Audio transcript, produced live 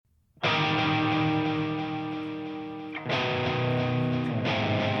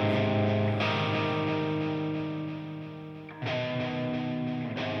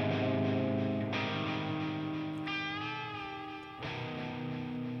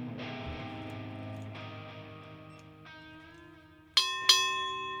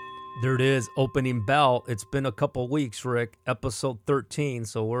There it is, opening bell. It's been a couple weeks, Rick. Episode 13.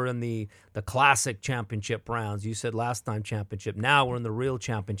 So we're in the classic championship rounds. You said last time championship. Now we're in the real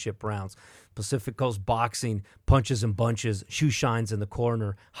championship rounds. Pacific Coast Boxing, punches and bunches, shoe shines in the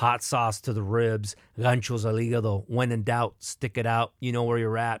corner, hot sauce to the ribs, ganchos al hígado. When in doubt, stick it out. You know where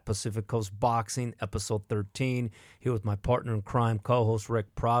you're at. Pacific Coast Boxing, episode 13. Here with my partner in crime, co-host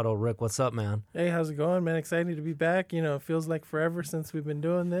Rick Prado. Rick, what's up, man? Hey, how's it going, man? Excited to be back. You know, it feels like forever since we've been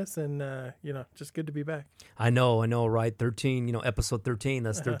doing this, and just good to be back. I know, right? 13, episode 13.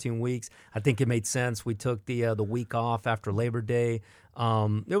 That's 13 weeks. I think it made sense. We took the week off after Labor Day.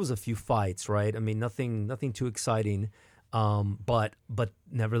 There was a few fights, right? I mean, nothing too exciting, but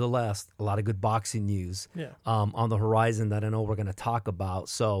nevertheless, a lot of good boxing news on the horizon that I know we're going to talk about.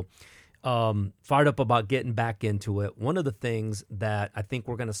 So, fired up about getting back into it. One of the things that I think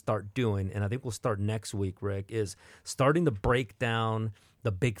we're going to start doing, and I think we'll start next week, Rick, is starting to break down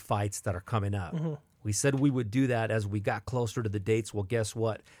the big fights that are coming up. Mm-hmm. We said we would do that as we got closer to the dates. Well, guess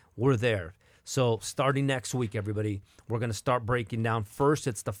what? We're there. So starting next week, everybody, we're going to start breaking down. First,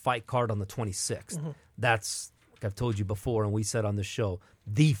 it's the fight card on the 26th. Mm-hmm. That's, like I've told you before, and we said on the show,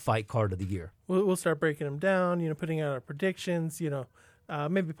 the fight card of the year. We'll start breaking them down, putting out our predictions,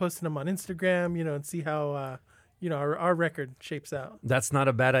 maybe posting them on Instagram, and see how, our record shapes out. That's not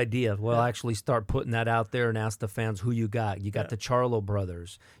a bad idea. We'll actually start putting that out there and ask the fans who you got. You got the Charlo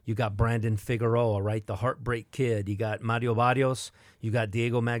brothers. You got Brandon Figueroa, right? The Heartbreak Kid. You got Mario Barrios. You got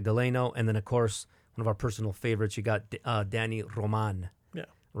Diego Magdaleno. And then, of course, one of our personal favorites, you got Danny Roman. Yeah.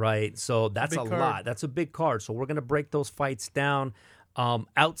 Right? So that's a lot. That's a big card. So we're going to break those fights down.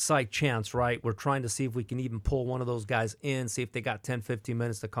 Outside chance, right? We're trying to see if we can even pull one of those guys in, see if they got 10, 15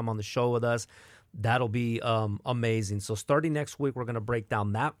 minutes to come on the show with us. That'll be amazing. So starting next week, we're going to break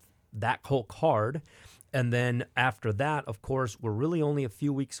down that whole card. And then after that, of course, we're really only a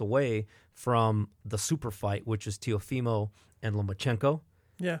few weeks away from the super fight, which is Teofimo and Lomachenko.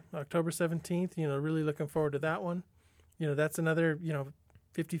 Yeah, October 17th. Really looking forward to that one. That's another,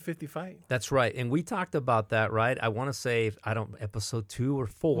 50-50 fight. That's right. And we talked about that, right? I want to say, episode 2 or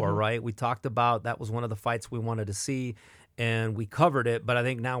 4, mm-hmm. right? We talked about that was one of the fights we wanted to see. And we covered it, but I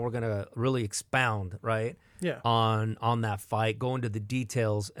think now we're going to really expound, right? Yeah. On that fight, go into the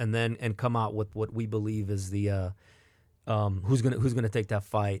details, and come out with what we believe is the who's gonna take that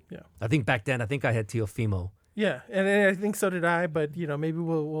fight. Yeah. I think back then, I had Teofimo. Yeah, and I think so did I. But maybe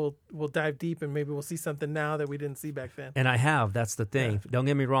we'll dive deep, and maybe we'll see something now that we didn't see back then. And I have. That's the thing. Yeah. Don't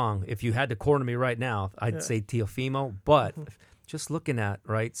get me wrong. If you had to corner me right now, I'd say Teofimo. But just looking at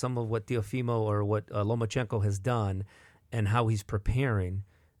some of what Teofimo or what Lomachenko has done. And how he's preparing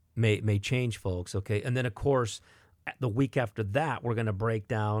may change, folks, okay? And then, of course, the week after that, we're going to break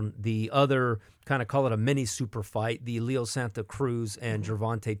down the other, kind of call it a mini super fight, the Leo Santa Cruz and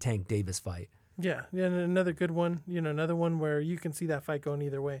Gervonta Tank Davis fight. Yeah, and another good one, another one where you can see that fight going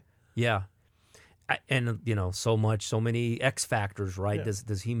either way. Yeah. And, so many X factors, right? Yeah.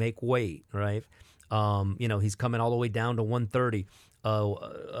 Does he make weight, right? He's coming all the way down to 130.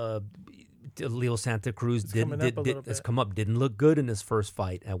 Leo Santa Cruz didn't look good in his first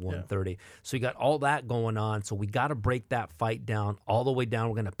fight at 130. Yeah. So you got all that going on. So we got to break that fight down all the way down.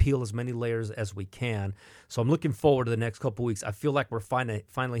 We're going to peel as many layers as we can. So I'm looking forward to the next couple of weeks. I feel like we're finally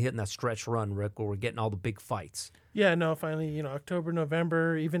hitting that stretch run, Rick, where we're getting all the big fights. Yeah, no, finally, October,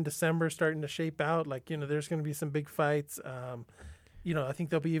 November, even December starting to shape out. Like, there's going to be some big fights. I think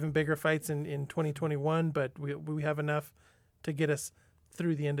there'll be even bigger fights in 2021, but we have enough to get us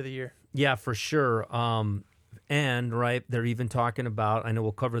through the end of the year. Yeah, for sure. And they're even talking about, I know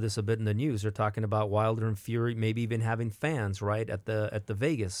we'll cover this a bit in the news, they're talking about Wilder and Fury maybe even having fans, right, at the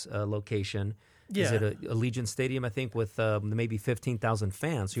Vegas location. Yeah. Is it a Allegiant Stadium, I think, with maybe 15,000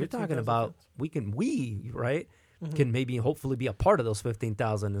 fans. So you're talking about fans. Mm-hmm. Can maybe hopefully be a part of those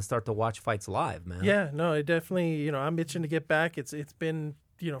 15,000 and start to watch fights live, man. Yeah, no, it definitely, I'm itching to get back. It's been,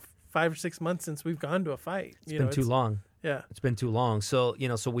 5 or 6 months since we've gone to a fight. It's been too long. Yeah. It's been too long. So,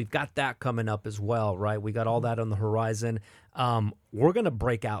 so we've got that coming up as well, right? We got all that on the horizon. We're going to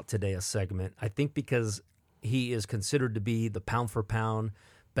break out today a segment, I think, because he is considered to be the pound-for-pound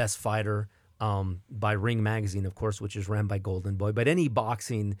best fighter by Ring Magazine, of course, which is ran by Golden Boy. But any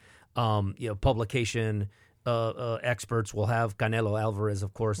boxing publication experts will have Canelo Alvarez,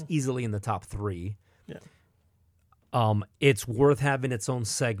 of course, easily in the top 3. Yeah. it's worth having its own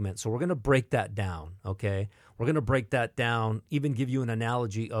segment. So we're going to break that down, okay? We're going to break that down, even give you an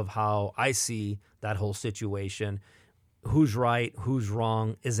analogy of how I see that whole situation. Who's right? Who's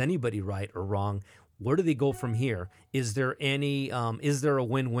wrong? Is anybody right or wrong? Where do they go from here? Is there a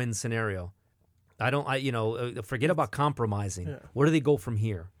win-win scenario? Forget about compromising. Yeah. Where do they go from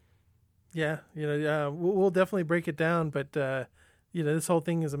here? Yeah, we'll definitely break it down, but this whole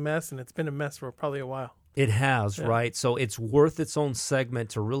thing is a mess, and it's been a mess for probably a while. It has, right? So it's worth its own segment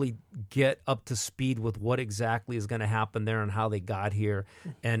to really get up to speed with what exactly is going to happen there and how they got here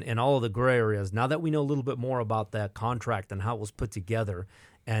and all of the gray areas. Now that we know a little bit more about that contract and how it was put together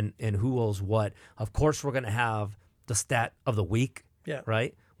and who owes what, of course we're going to have the stat of the week,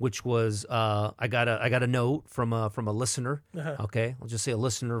 right? Which was I got a note from a listener. Okay, I'll just say a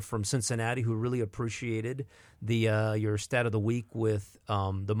listener from Cincinnati who really appreciated your stat of the week with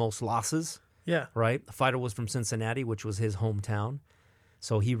the most losses. Yeah, right. The fighter was from Cincinnati, which was his hometown,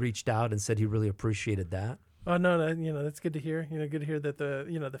 so he reached out and said he really appreciated that. Oh no, that's good to hear. Good to hear that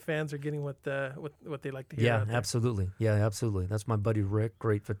the fans are getting what they like to hear. Yeah, absolutely. Yeah, absolutely. That's my buddy Rick,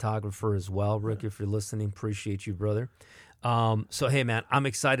 great photographer as well. Rick, if you're listening, appreciate you, brother. So, hey, man, I'm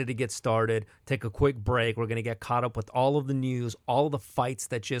excited to get started. Take a quick break. We're going to get caught up with all of the news, all of the fights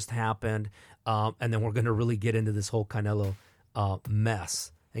that just happened, and then we're going to really get into this whole Canelo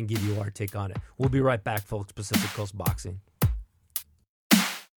mess and give you our take on it. We'll be right back, folks. Pacific Coast Boxing.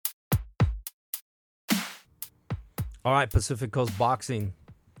 All right, Pacific Coast Boxing.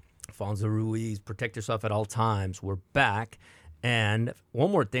 Alfonso Ruiz, protect yourself at all times. We're back. And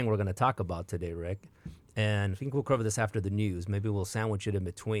one more thing we're going to talk about today, Rick, and I think we'll cover this after the news. Maybe we'll sandwich it in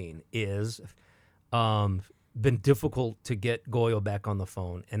between, is been difficult to get Goyo back on the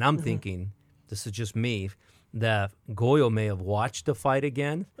phone. And I'm thinking, this is just me, that Goyo may have watched the fight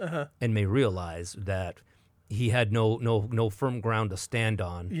again and may realize that he had no firm ground to stand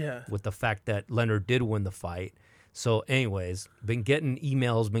on with the fact that Leonard did win the fight. So anyways, been getting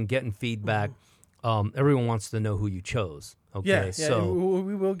emails, been getting feedback. Everyone wants to know who you chose. Okay, so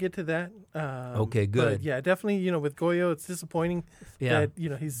we will get to that. Okay, good. But yeah, definitely, with Goyo, it's disappointing that,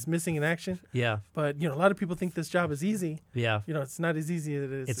 he's missing in action. Yeah. But, a lot of people think this job is easy. Yeah. It's not as easy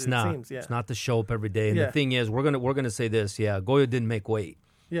as it seems. Yeah. It's not to show up every day. And the thing is, we're gonna say this. Yeah, Goyo didn't make weight.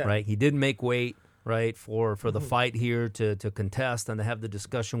 Yeah. Right. He didn't make weight. Right. For the fight here to contest and to have the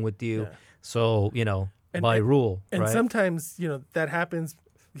discussion with you. Yeah. So by rule. And right? sometimes that happens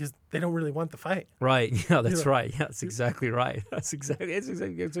because they don't really want the fight. Right. Yeah, that's right. Yeah, that's exactly right. It's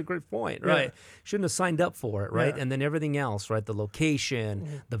a great point. Right. Shouldn't have signed up for it. Right. Yeah. And then everything else. Right. The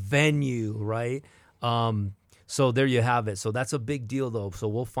location, the venue. Right. So there you have it. So that's a big deal, though. So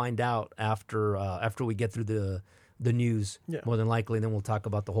we'll find out after we get through the news, more than likely, and then we'll talk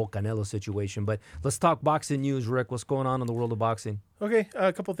about the whole Canelo situation. But let's talk boxing news, Rick. What's going on in the world of boxing? Okay,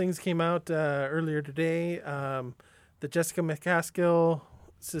 a couple things came out earlier today. The Jessica McCaskill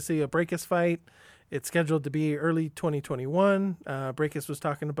Cecilia Brækhus fight, it's scheduled to be early 2021. Brækhus was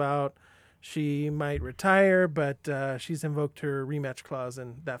talking about she might retire, but she's invoked her rematch clause,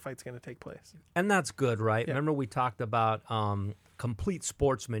 and that fight's going to take place. And that's good, right? Yeah. Remember we talked about complete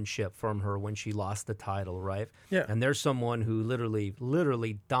sportsmanship from her when she lost the title, right? Yeah. And there's someone who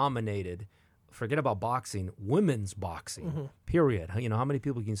literally dominated, forget about boxing, women's boxing, period. How many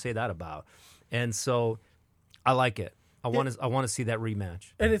people can you say that about? And so I like it. I want to see that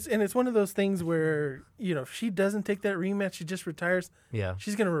rematch. And it's one of those things where, if she doesn't take that rematch, she just retires. Yeah.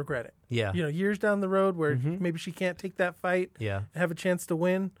 She's going to regret it. Yeah. Years down the road where maybe she can't take that fight. Yeah. Have a chance to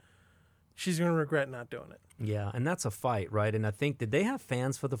win. She's going to regret not doing it. Yeah, and that's a fight, right? And I think, did they have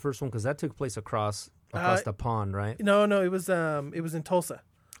fans for the first one? Because that took place across the pond, right? No, it was in Tulsa.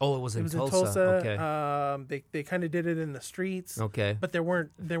 Oh, it was in Tulsa. Okay. They kind of did it in the streets. Okay. But there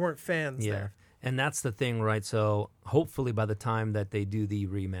weren't fans there. And that's the thing, right? So hopefully by the time that they do the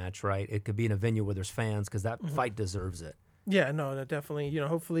rematch, right, it could be in a venue where there's fans because that fight deserves it. Yeah, no, definitely.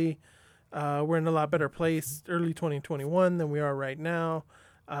 Hopefully we're in a lot better place early 2021 than we are right now.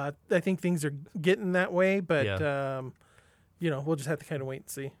 I think things are getting that way, but, we'll just have to kind of wait and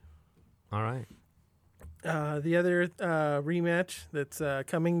see. All right. The other rematch that's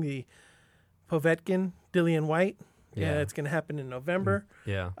coming, the Povetkin-Dillian Whyte. Yeah, it's going to happen in November.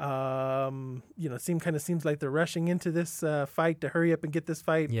 Yeah. Seems like they're rushing into this fight to hurry up and get this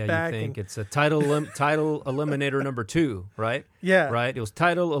fight back. You think it's a title eliminator number 2, right? Yeah. Right? It was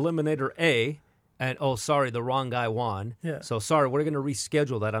title eliminator A, and the wrong guy won. Yeah. So sorry, we're going to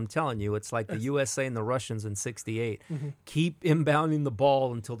reschedule that. I'm telling you, it's like the USA and the Russians in '68. Keep inbounding the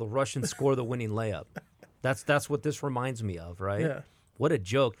ball until the Russians score the winning layup. That's what this reminds me of, right? Yeah. What a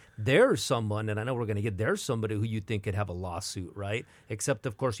joke. There's someone, and I know we're going to get, there's somebody who you think could have a lawsuit, right? Except,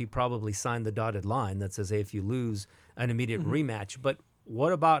 of course, he probably signed the dotted line that says, hey, if you lose, an immediate rematch. But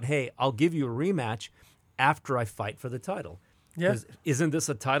what about, hey, I'll give you a rematch after I fight for the title? Yeah. Isn't this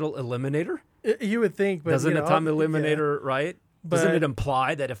a title eliminator? You would think, but Doesn't a time eliminator, yeah. right? Doesn't it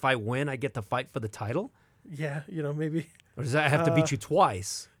imply that if I win, I get to fight for the title? Yeah, maybe. Or does I have to beat you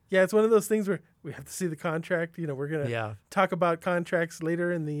twice? Yeah, it's one of those things where we have to see the contract. We're going to talk about contracts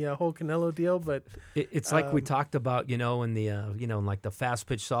later in the whole Canelo deal, but it's like we talked about, in the, in like the fast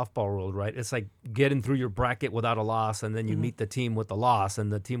pitch softball world, right? It's like getting through your bracket without a loss, and then you meet the team with the loss, and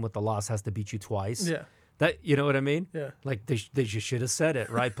the team with the loss has to beat you twice. Yeah. That, you know what I mean? Yeah. Like they just should have said it,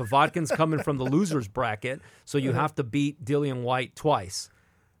 right? Povatkin's coming from the loser's bracket, so you have to beat Dillian White twice.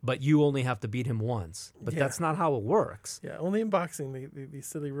 But you only have to beat him once. But that's not how it works. Yeah, only in boxing these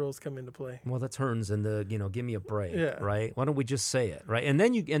silly rules come into play. Well, that's Hearns and the give me a break, Yeah. right? Why don't we just say it, right? And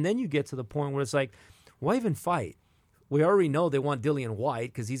then you get to the point where it's like, why even fight? We already know they want Dillian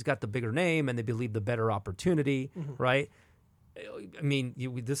White because he's got the bigger name and they believe the better opportunity, right? I mean,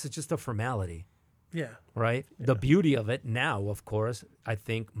 this is just a formality. Yeah. Right? Yeah. The beauty of it now, of course, I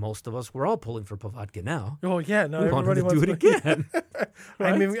think most of us, we're all pulling for Povatkin now. Oh, yeah. No, everybody wants to do it again.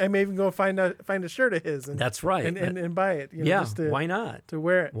 Right? I may even go find a shirt of his. That's right. And buy it. Just why not? To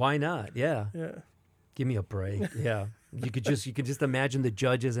wear it. Why not? Yeah. Yeah. Give me a break. Yeah. You could just imagine the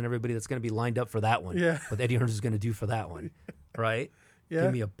judges and everybody that's going to be lined up for that one. Yeah. What Eddie Hearns is going to do for that one. Right? Yeah.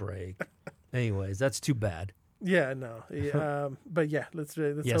 Give me a break. Anyways, that's too bad. Yeah, no. But yeah, let's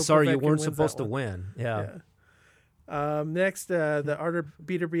yeah, sorry you weren't supposed to win. Yeah. Next, the Artur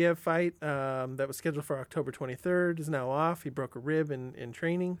Beterbiev fight that was scheduled for October 23rd is now off. He broke a rib in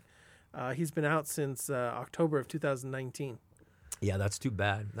training. He's been out since October of 2019. Yeah, that's too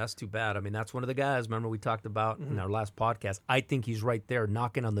bad. That's too bad. I mean, that's one of the guys, remember we talked about in our last podcast. I think he's right there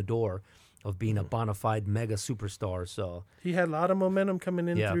knocking on the door of being a bona fide mega superstar. So he had a lot of momentum coming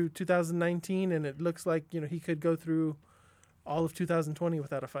in through 2019, and it looks like he could go through all of 2020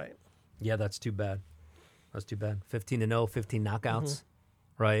 without a fight. Yeah, that's too bad. That's too bad. 15-0, 15 knockouts,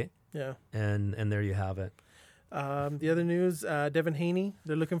 right? Yeah, and there you have it. The other news: Devin Haney.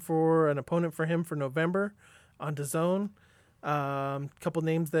 They're looking for an opponent for him for November on DAZN. Couple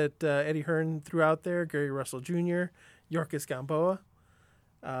names that Eddie Hearn threw out there: Gary Russell Jr., Yorkis Gamboa.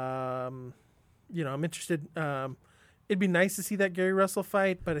 I'm interested. It'd be nice to see that Gary Russell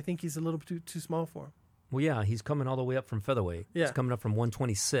fight, but I think he's a little too small for him. Well, yeah, he's coming all the way up from featherweight. Yeah. He's coming up from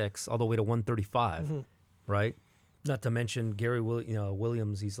 126 all the way to 135, right? Not to mention Gary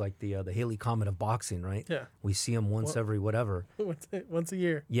Williams. He's like the Haley Comet of boxing, right? Yeah. We see him once every whatever. Once a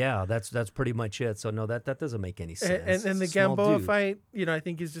year. Yeah, that's pretty much it. So no, that doesn't make any sense. And the Gamboa fight, I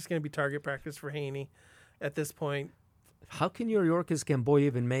think is just going to be target practice for Haney at this point. How can your Yorkis Gamboa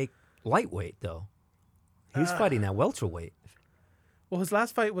even make lightweight, though? He's fighting at welterweight. Well, his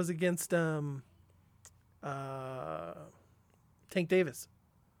last fight was against Tank Davis.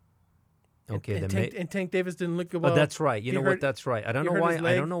 Okay, and Tank Davis didn't look good. Well, that's right. You know what? That's right. I don't know why.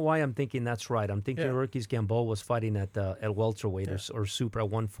 I don't know why I'm thinking that's right. I'm thinking Yorkis Gamboa was fighting at welterweight or super at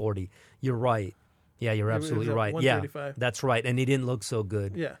 140. You're right. Yeah, you're absolutely right. Yeah, that's right. And he didn't look so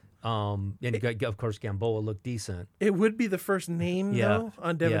good. Yeah. And of course Gamboa looked decent. It would be the first name though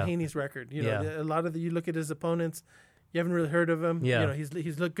on Devin Haney's record. A lot of you look at his opponents, you haven't really heard of him. Yeah.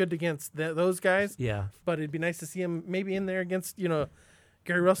 He's looked good against those guys. Yeah. But it'd be nice to see him maybe in there against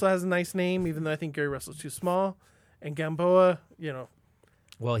Gary Russell has a nice name, even though I think Gary Russell's too small, and Gamboa,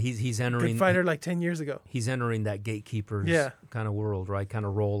 Well, he's entering good fighter like 10 years ago. He's entering that gatekeeper's kind of world, right? Kind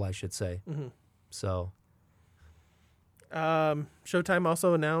of role, I should say. Mm-hmm. So. Showtime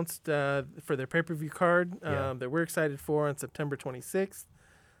also announced for their pay-per-view card that we're excited for on September 26th,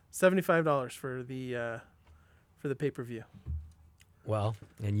 $75 for the pay-per-view. Well,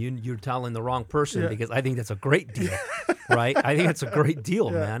 and you're telling the wrong person because I think that's a great deal, right? I think that's a great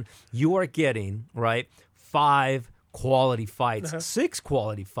deal, man. You are getting, right, 5 quality fights, 6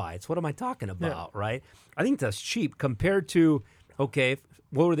 quality fights. What am I talking about, right? I think that's cheap compared to, okay,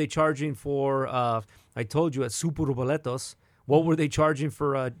 what were they charging for, I told you at Super Boletos, what were they charging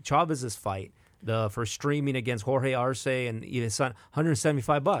for Chavez's fight, for streaming against Jorge Arce and his son,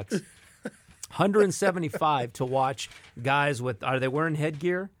 $175. 175 to watch guys with. Are they wearing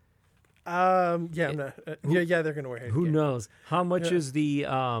headgear? Yeah, I'm not, they're going to wear headgear. Who knows? How much is the?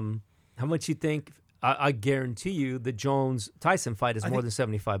 How much you think? I guarantee you, the Jones Tyson fight is more than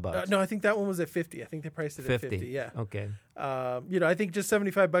 $75. No, I think that one was at 50. I think they priced it at 50. Yeah. Okay. I think just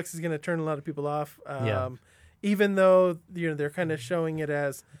 $75 is going to turn a lot of people off. Even though they're kind of showing it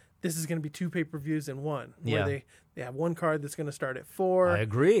as this is going to be 2 pay-per-views in one. Yeah. Where they have one card that's going to start at 4. I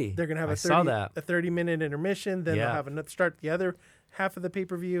agree. They're going to have I a saw that. 30-minute intermission. Then Yeah. they'll have another start the other half of the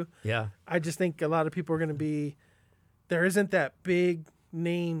pay-per-view. Yeah. I just think a lot of people are going to be. There isn't that big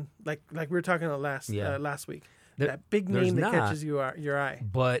name like we were talking about last week. That big name that catches your eye.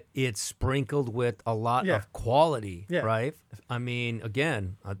 But it's sprinkled with a lot Yeah. of quality, Yeah. right? I mean,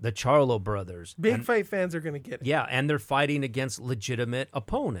 again, the Charlo brothers. Big fight fans are going to get it. Yeah, and they're fighting against legitimate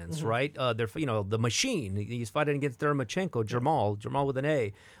opponents, Mm-hmm. right? They're the Machine. He's fighting against Dermachenko, Jamal with an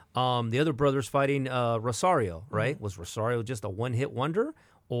A. The other brother's fighting Rosario, right? Mm-hmm. Was Rosario just a one-hit wonder,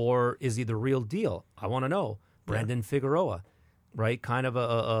 or is he the real deal? I want to know. Brandon Figueroa, right? Kind of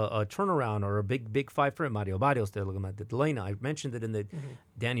a turnaround or a big fight for him. Mario Barrios, they're looking at the Delena. I mentioned it in the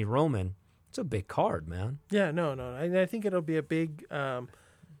Danny Roman. It's a big card, man. Yeah, no. I think it'll be a big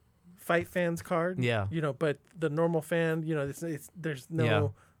fight fans card. Yeah. But the normal fan, there's no Yeah.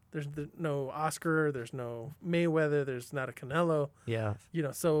 there's no Oscar, there's no Mayweather, there's not a Canelo. Yeah.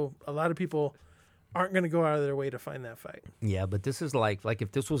 So a lot of people aren't going to go out of their way to find that fight. Yeah, but this is like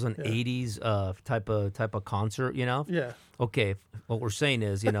if this was an 80s type of concert, Yeah. Okay, what we're saying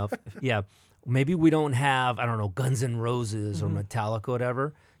is, yeah, maybe we don't have, I don't know, Guns N' Roses or Metallica,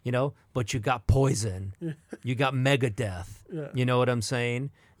 whatever, but you got Poison, you got Megadeth, Yeah. you know what I'm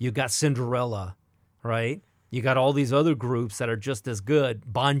saying? You got Cinderella, right? You got all these other groups that are just as good,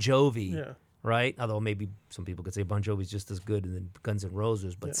 Bon Jovi, Yeah. right? Although maybe some people could say Bon Jovi's just as good than Guns N'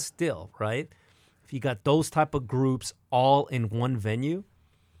 Roses, but still, right? If you got those type of groups all in one venue,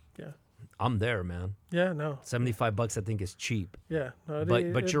 Yeah. I'm there, man. Yeah, no. $75, I think, is cheap. Yeah. No,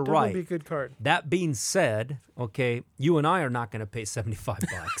 But you're right. It'll be a good card. That being said, okay, you and I are not going to pay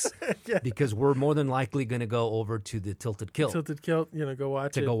 $75 Yeah. because we're more than likely going to go over to the Tilted Kilt Tilted Kilt, go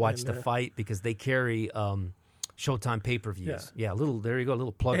watch it. to go watch and, the fight because they carry Showtime pay-per-views. Yeah, there you go, a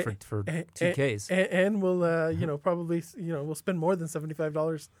little plug for TKs. And we'll, probably, we'll spend more than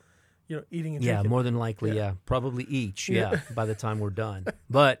 $75, eating and Yeah, drinking. more than likely, yeah. Probably each, by the time we're done.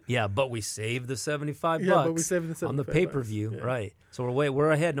 But we save the $75 Yeah, but we save the on the $75, pay-per-view, right. So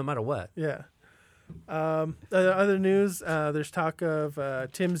we're ahead no matter what. Yeah. Other news, there's talk of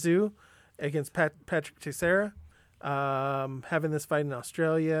Tim Tszyu against Patrick Teixeira, having this fight in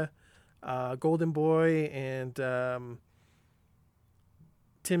Australia. Golden Boy and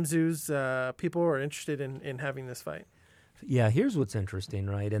Tim Tszyu's people are interested in having this fight. Yeah, here's what's interesting,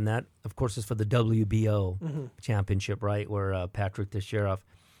 right? And that, of course, is for the WBO championship, right? Where Patrick Teixeira.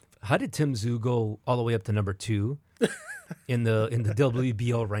 How did Tim Tszyu go all the way up to number 2 in the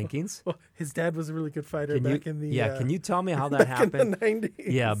WBO rankings? Well, his dad was a really good fighter back in the can you tell me how that happened? in the 90s.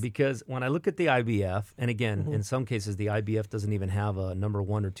 Yeah, because when I look at the IBF, and again, in some cases, the IBF doesn't even have a number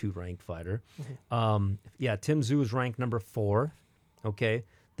 1 or 2 ranked fighter. Tim Tszyu is ranked number 4. Okay,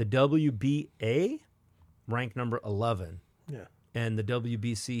 the WBA ranked number 11. Yeah. And the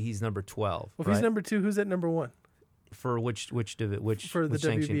WBC, he's number 12. Well, if he's number 2, who's at number 1? For which For the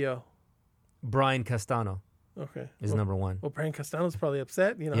sanction? WBO. Brian Castano Okay. is number 1. Well, Brian Castano's probably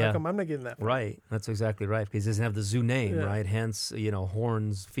upset. How come I'm not getting that fight? Right. That's exactly right. Because he doesn't have the Zoo name, Yeah. right? Hence,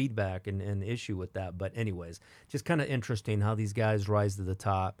 Horn's feedback and issue with that. But anyways, just kind of interesting how these guys rise to the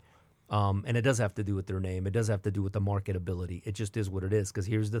top. And it does have to do with their name. It does have to do with the marketability. It just is what it is. Because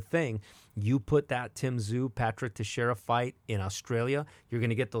here's the thing. You put that Tim Tszyu, Patrick Teixeira fight in Australia, you're going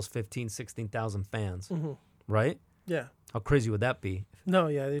to get those 15,000, 16,000 fans. Right? Yeah. How crazy would that be? No,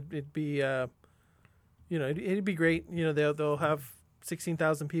 yeah, it'd be, it'd be great. They'll have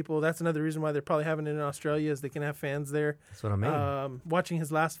 16,000 people. That's another reason why they're probably having it in Australia is they can have fans there. That's what I mean. Watching his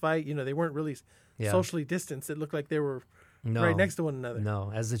last fight, they weren't really socially distanced. It looked like they were right next to one another.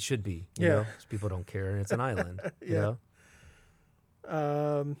 No, as it should be. You Yeah. know, 'cause people don't care, and it's an island. Yeah.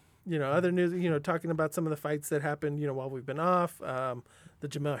 Other news, talking about some of the fights that happened, while we've been off. The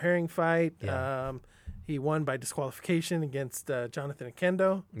Jamel Herring fight. Yeah. He won by disqualification against Jonathan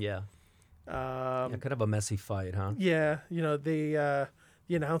Akendo. Yeah. Kind of a messy fight, huh? Yeah. The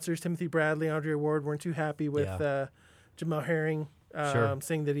announcers, Timothy Bradley, Andre Ward, weren't too happy with Jamel Herring, Sure.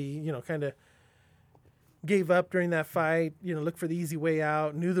 saying that he, kind of gave up during that fight, looked for the easy way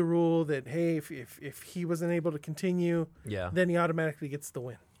out, knew the rule that, hey, if he wasn't able to continue, Yeah. then he automatically gets the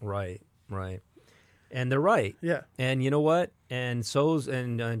win. Right. And they're right. Yeah. And you know what? And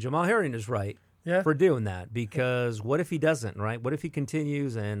Jamal Herring is right Yeah. for doing that, because what if he doesn't, right? What if he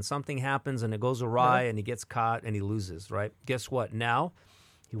continues and something happens and it goes awry and he gets caught and he loses, right? Guess what? Now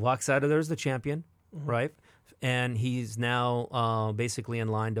he walks out of there as the champion, right? And he's now basically in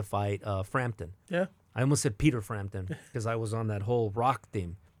line to fight Frampton. Yeah. I almost said Peter Frampton because I was on that whole rock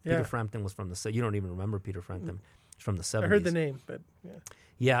theme. Yeah. Peter Frampton was from the set. You don't even remember Peter Frampton. from the 70s. I heard the name, but yeah.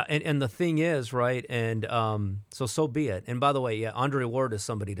 Yeah, and the thing is, right, and so be it. And by the way, yeah, Andre Ward is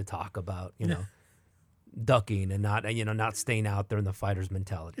somebody to talk about, ducking and not staying out there in the fighter's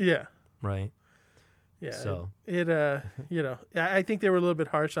mentality, Yeah. right? Yeah. So I think they were a little bit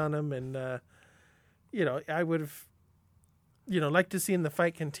harsh on him, and I would have, liked to see the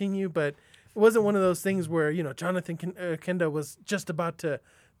fight continue, but it wasn't one of those things where Jonathan Kenda was just about to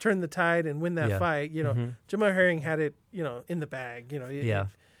turn the tide and win that fight. Jamel Herring had it, in the bag.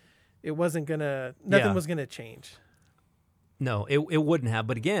 It wasn't nothing was gonna change. No, it wouldn't have.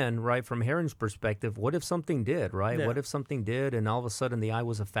 But again, right, from Herring's perspective, what if something did, right? Yeah. What if something did and all of a sudden the eye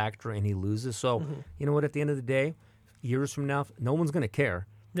was a factor and he loses? So, you know what, at the end of the day, years from now, no one's going to care.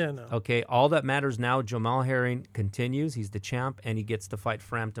 Yeah, no. Okay, all that matters now, Jamel Herring continues. He's the champ, and he gets to fight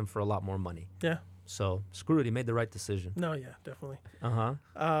Frampton for a lot more money. Yeah. So, screw it. He made the right decision. No, yeah, definitely. Uh-huh.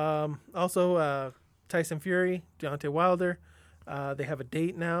 Also, Tyson Fury, Deontay Wilder. They have a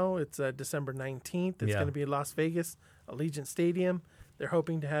date now. It's December 19th. It's going to be in Las Vegas, Allegiant Stadium. They're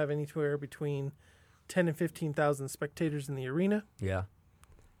hoping to have anywhere between 10 and 15,000 spectators in the arena. Yeah.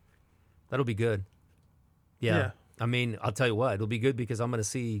 That'll be good. Yeah. I mean, I'll tell you what, it'll be good because I'm going to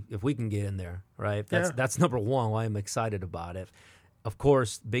see if we can get in there, right? That's number one, why I'm excited about it. Of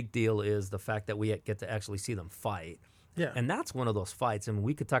course, big deal is the fact that we get to actually see them fight. Yeah. And that's one of those fights. I mean,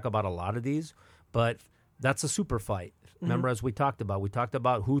 we could talk about a lot of these, but that's a super fight. Remember, as we talked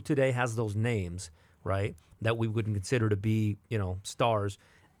about who today has those names, right, that we would consider to be, stars.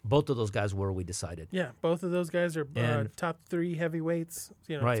 Both of those guys were, we decided. Yeah, both of those guys are top 3 heavyweights.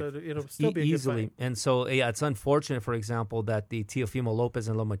 Right. So it'll still be a easily. good fight. And so, it's unfortunate, for example, that the Teofimo Lopez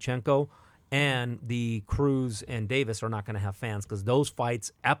and Lomachenko and the Cruz and Davis are not going to have fans because those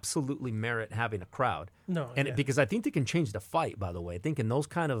fights absolutely merit having a crowd. No, Because I think they can change the fight, by the way. I think in those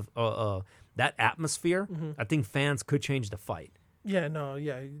kind of that atmosphere, I think fans could change the fight. Yeah, no,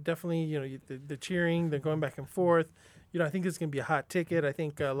 yeah, definitely. The cheering, they're going back and forth. I think it's going to be a hot ticket. I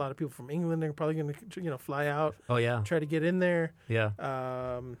think a lot of people from England are probably going to, fly out. Oh yeah, try to get in there. Yeah.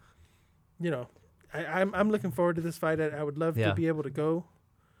 I'm looking forward to this fight. I would love to be able to go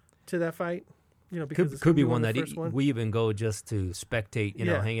to that fight. Because could be one that we even go just to spectate.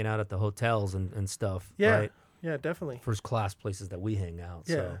 Hanging out at the hotels and stuff. Yeah. Right? Yeah, definitely. First class places that we hang out.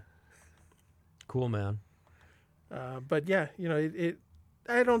 Yeah. So. Cool, man. But yeah,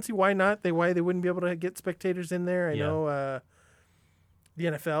 I don't see why not. Why they wouldn't be able to get spectators in there. I know the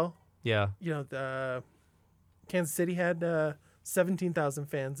NFL. Yeah. The Kansas City had 17,000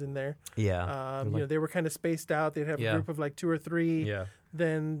 fans in there. Yeah. They were kind of spaced out. They'd have a group of like 2 or 3. Yeah.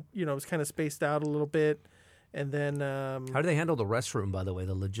 Then it was kind of spaced out a little bit, and then how do they handle the restroom? By the way,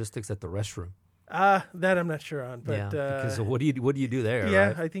 the logistics at the restroom. That I'm not sure on. But because what do you do there? Yeah,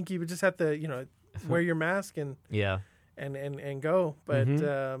 right? I think you would just have to wear your mask and and go. But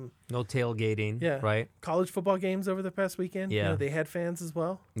no tailgating. Yeah. Right. College football games over the past weekend. Yeah. They had fans as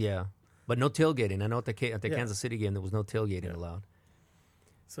well. Yeah. But no tailgating. I know at the Kansas City game there was no tailgating allowed.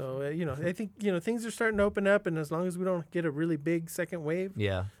 So I think things are starting to open up, and as long as we don't get a really big second wave,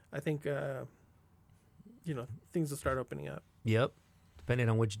 I think things will start opening up. Yep. Depending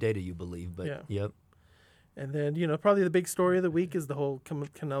on which data you believe, but yep. And then probably the big story of the week is the whole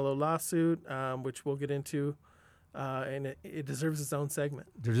Canelo lawsuit, which we'll get into, and it deserves its own segment.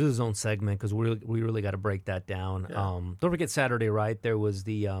 It deserves its own segment because we really got to break that down. Yeah. Don't forget Saturday, right? There was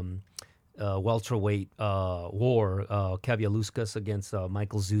the welterweight war, Kavialuskas against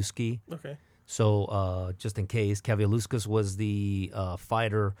Michael Zewski. Okay. So just in case, Kavialuskas was the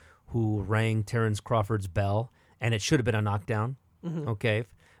fighter who rang Terrence Crawford's bell, and it should have been a knockdown. Mm-hmm. Okay.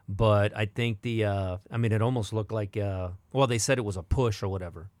 But I think it almost looked like, they said it was a push or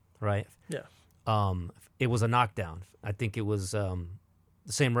whatever, right? Yeah. It was a knockdown. I think it was the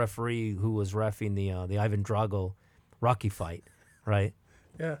same referee who was reffing the Ivan Drago Rocky fight, right?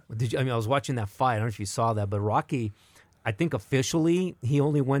 Yeah. I was watching that fight. I don't know if you saw that, but Rocky, I think officially he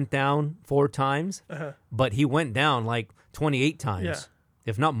only went down 4 times, but he went down like 28 times,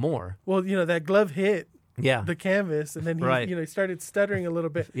 if not more. Well, that glove hit the canvas, and then he started stuttering a little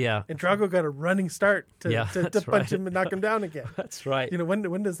bit. Yeah. And Drago got a running start to punch him and knock him down again. That's right.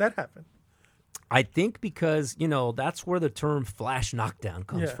 When does that happen? I think because, that's where the term flash knockdown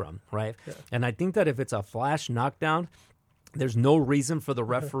comes from, right? Yeah. And I think that if it's a flash knockdown, there's no reason for the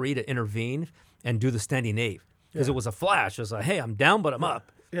referee to intervene and do the standing 8 because it was a flash. It was like, hey, I'm down, but I'm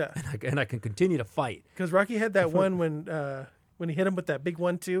up. Yeah. And I can continue to fight. Because Rocky had that one when he hit him with that big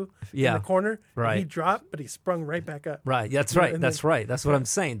 1-2 in the corner. Right. He dropped, but he sprung right back up. Right. That's right. That's right. That's what I'm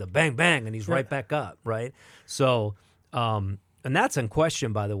saying. The bang, bang, and he's right back up. Right. So, and that's in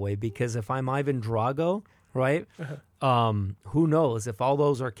question, by the way, because if I'm Ivan Drago right? Who knows if all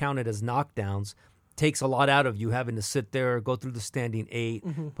those are counted as knockdowns? Takes a lot out of you having to sit there, go through the standing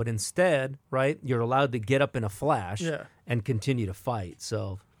 8, but instead, right, you're allowed to get up in a flash and continue to fight.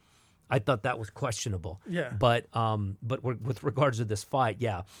 So I thought that was questionable. Yeah. But with regards to this fight,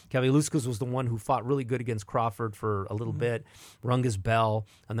 yeah, Kaviluskas was the one who fought really good against Crawford for a little bit, rung his bell,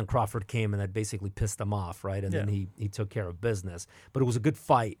 and then Crawford came and that basically pissed him off, right? And then he took care of business. But it was a good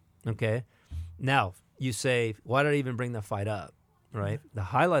fight, okay? Now, you say, why did I even bring that fight up, right? The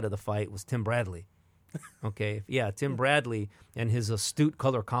highlight of the fight was Tim Bradley. Okay, yeah, Tim Bradley and his astute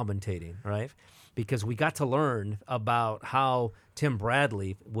color commentating, right? Because we got to learn about how Tim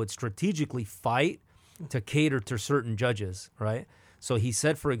Bradley would strategically fight to cater to certain judges, right? So he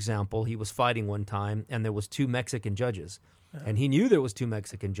said, for example, he was fighting one time and there was 2 Mexican judges. And he knew there was 2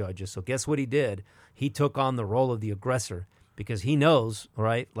 Mexican judges. So guess what he did? He took on the role of the aggressor because he knows,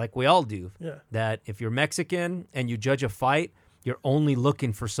 right, like we all do, that if you're Mexican and you judge a fight, you're only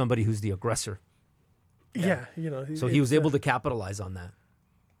looking for somebody who's the aggressor. Yeah, So he was able to capitalize on that.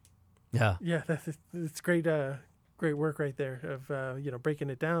 Yeah. Yeah, it's great. Great work right there of breaking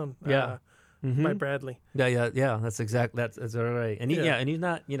it down. By Bradley. Yeah. That's all right. And and he's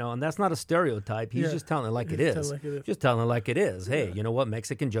not, and that's not a stereotype. He's just telling it like it is. Just telling it like it is. Hey, you know what?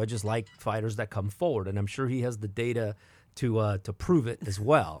 Mexican judges like fighters that come forward, and I'm sure he has the data to prove it as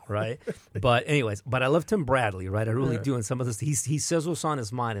well, right? But anyways, I love Tim Bradley, right? I really do. And some of this, he says what's on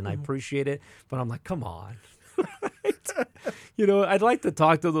his mind, and I appreciate it. But I'm like, come on. I'd like to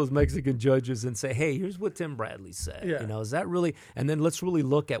talk to those Mexican judges and say, hey, here's what Tim Bradley said. Yeah. Is that really? And then let's really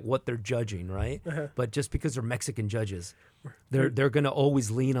look at what they're judging, right? But just because they're Mexican judges, they're going to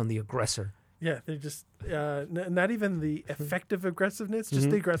always lean on the aggressor. Yeah, they're just not even the effective aggressiveness, just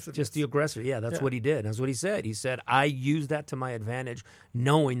the aggressiveness. Just the aggressor. Yeah, that's what he did. That's what he said. He said, I used that to my advantage,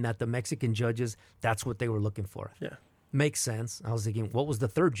 knowing that the Mexican judges, that's what they were looking for. Yeah. Makes sense. I was thinking, what was the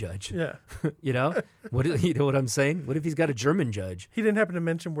third judge? Yeah. You know what I'm saying? What if he's got a German judge? He didn't happen to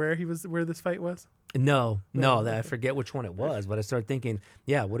mention where this fight was? No. I forget which one it was, but I started thinking,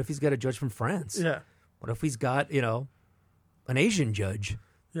 what if he's got a judge from France? Yeah. What if he's got, an Asian judge?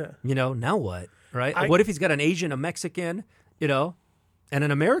 Yeah. Now what? Right? What if he's got an Asian, a Mexican, and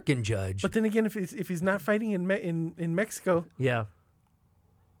an American judge? But then again, if he's not fighting in Mexico,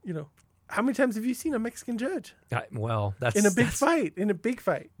 how many times have you seen a Mexican judge? That's in a big fight. In a big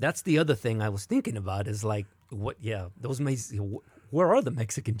fight. That's the other thing I was thinking about is like, what? Yeah, where are the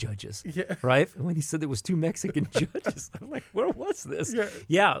Mexican judges? Yeah. Right. When he said there was 2 Mexican judges, I'm like, where was this?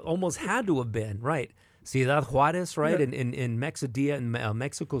 Yeah, almost had to have been right. Ciudad Juarez, right? Yeah. In Mexidilla, in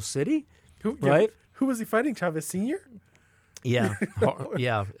Mexico City, right? Yeah. Who was he fighting? Chavez Sr.? Yeah,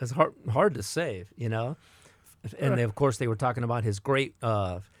 it's hard to say, And of course, they were talking about his great.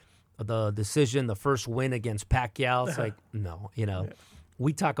 The decision, the first win against Pacquiao. It's like, no,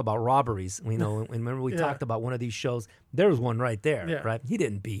 we talk about robberies, and remember we talked about one of these shows. There was one right there, right? He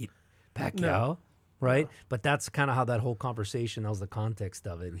didn't beat Pacquiao, right? No. But that's kind of how that whole conversation, that was the context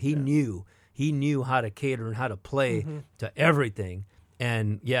of it. He knew how to cater and how to play to everything.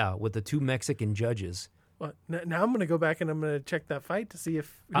 And with the 2 Mexican judges. Well, now I'm going to go back and I'm going to check that fight to see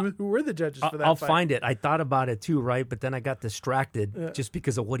who were the judges for that I'll fight. find it. I thought about it too, right? But then I got distracted just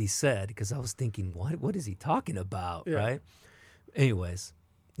because of what he said, because I was thinking, what is he talking about, right? Anyways,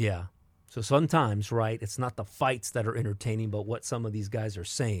 So sometimes, right, it's not the fights that are entertaining, but what some of these guys are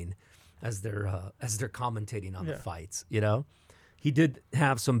saying as they're commentating on the fights, He did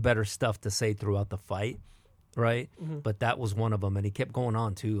have some better stuff to say throughout the fight. Right, but that was one of them, and he kept going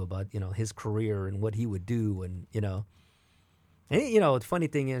on too about his career and what he would do, and the funny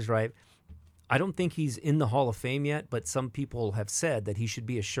thing is, right, I don't think he's in the Hall of Fame yet, but some people have said that he should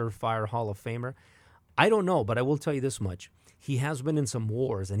be a surefire Hall of Famer. I don't know, but I will tell you this much: he has been in some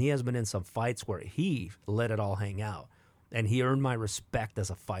wars and he has been in some fights where he let it all hang out, and he earned my respect as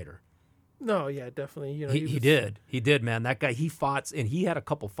a fighter. No, yeah, definitely. He did, man. That guy, he fought, and he had a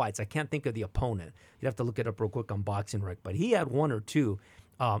couple fights. I can't think of the opponent. You'd have to look it up real quick on Boxing Rec, but he had 1 or 2.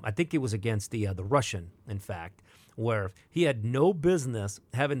 I think it was against the Russian, in fact, where he had no business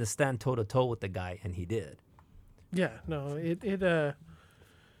having to stand toe to toe with the guy, and he did. Yeah, no, it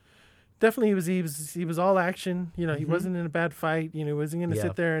definitely he was all action. He wasn't in a bad fight. He wasn't going to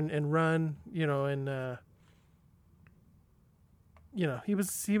sit there and run. He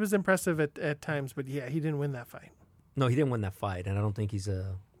was impressive at times, but he didn't win that fight. No, he didn't win that fight, and I don't think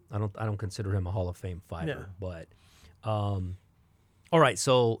I don't consider him a Hall of Fame fighter. Yeah. But all right,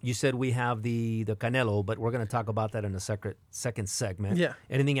 so you said we have the Canelo, but we're going to talk about that in a second segment. Yeah.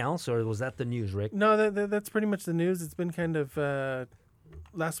 Anything else, or was that the news, Rick? No, that's pretty much the news. It's been kind of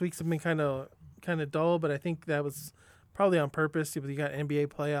last week's have been kind of kind of dull, but I think that was probably on purpose. You got NBA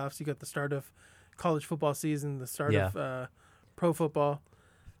playoffs, you got the start of college football season, the start of pro football.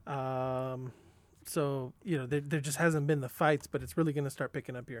 So, there just hasn't been the fights, but it's really going to start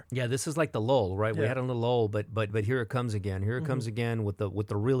picking up here. Yeah, this is like the lull, right? Yeah. We had a little lull, but here it comes again. Here it comes again with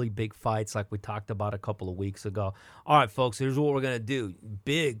the really big fights like we talked about a couple of weeks ago. All right, folks, here's what we're going to do.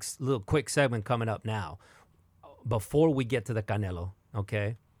 Big, little quick segment coming up now. Before we get to the Canelo,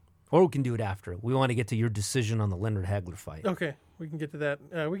 okay? Or we can do it after. We want to get to your decision on the Leonard Hagler fight. Okay, we can get to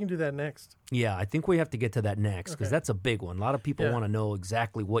that. We can do that next. Yeah, I think we have to get to that next because Okay. that's a big one. A lot of people want to know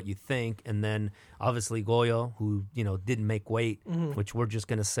exactly what you think. And then obviously Goyo, who, didn't make weight, which we're just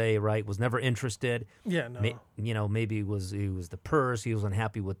going to say, right, was never interested. Yeah, no. Maybe he was the purse. He was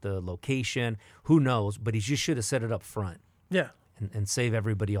unhappy with the location. Who knows? But he just should have set it up front Yeah. and save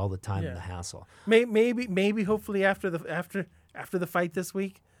everybody all the time and the hassle. Maybe hopefully after the fight this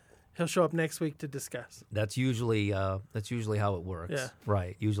week, he'll show up next week to discuss. That's usually how it works. Yeah.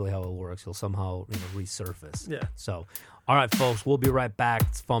 Right. Usually how it works. He'll somehow resurface. Yeah. So, all right, folks, we'll be right back.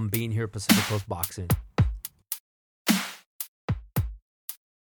 It's fun being here, Pacific Coast Boxing.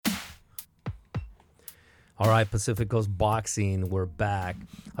 All right, Pacific Coast Boxing, we're back.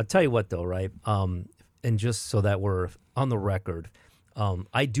 I'll tell you what, though, right? And just so that we're on the record,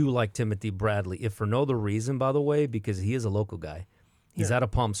 I do like Timothy Bradley, if for no other reason, by the way, because he is a local guy. He's out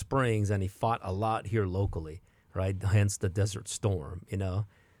of Palm Springs, and he fought a lot here locally, right? Hence the Desert Storm,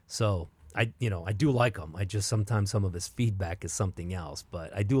 So I do like him. I just sometimes some of his feedback is something else,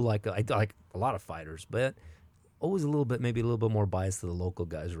 but I like a lot of fighters, but always maybe a little bit more biased to the local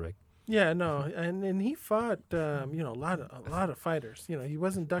guys, Rick. Yeah, no, and he fought, a lot of fighters. He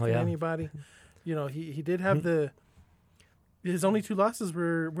wasn't ducking anybody. He did have his only 2 losses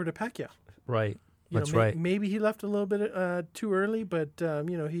were to Pacquiao. Right. That's right. Maybe he left a little bit too early, but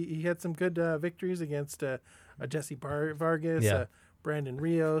he had some good victories against Jesse Vargas, Brandon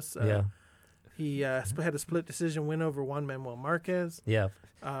Rios. He had a split decision win over Juan Manuel Marquez. Yeah.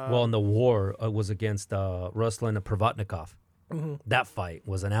 And the war was against Ruslan Provatnikov. Mm-hmm. That fight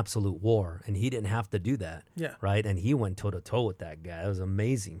was an absolute war, and he didn't have to do that. Yeah. Right. And he went toe to toe with that guy. It was an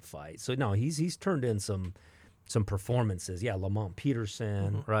amazing fight. So no, he's turned in some performances. Yeah, Lamont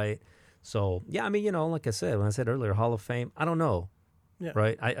Peterson. Right. So yeah, I mean, like I said, when I said earlier, Hall of Fame, I don't know. Yeah.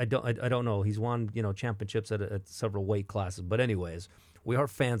 Right. I don't know. He's won championships at several weight classes. But anyways, we are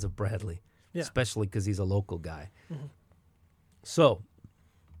fans of Bradley, especially because he's a local guy. Mm-hmm. So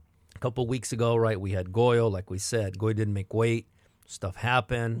a couple weeks ago, right, we had Goyo. Like we said, Goyo didn't make weight. Stuff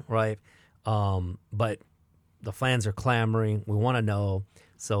happened, right? But the fans are clamoring. We want to know.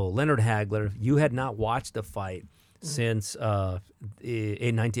 So Leonard Hagler, you had not watched the fight since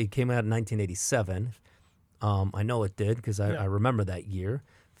it came out in 1987. I know it did because I remember that year.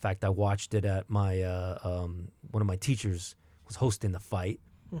 In fact, I watched it at my one of my teachers was hosting the fight,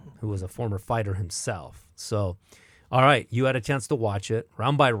 who was a former fighter himself. So, all right, you had a chance to watch it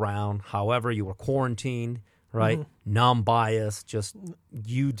round by round. However, you were quarantined, right? Non-biased, just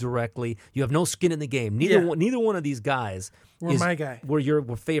you directly. You have no skin in the game. Neither one of these guys my guy. Were your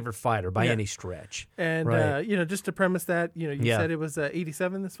favorite fighter by any stretch. And right. Just to premise that, you said it was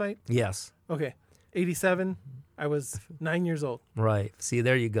 87 this fight. Yes. Okay, 87. I was 9 years old. Right. See,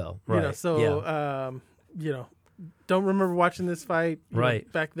 there you go. Right. Don't remember watching this fight.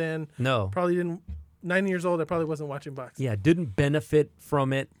 Right. Back then. No. Probably didn't. 9 years old. I probably wasn't watching boxing. Yeah. Didn't benefit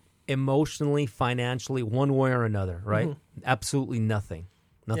from it emotionally, financially, one way or another. Right. Absolutely nothing.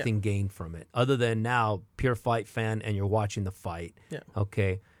 Nothing gained from it other than now pure fight fan and you're watching the fight. Yeah.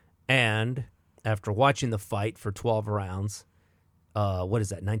 Okay. And after watching the fight for 12 rounds, what is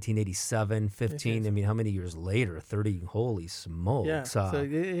that, 1987, 15? I mean, how many years later? 30, holy smokes. Yeah. So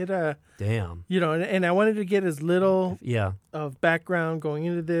it damn. And I wanted to get as little of background going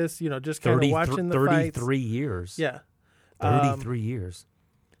into this, just kind of watching the fights. 33 years. Yeah. 33 years.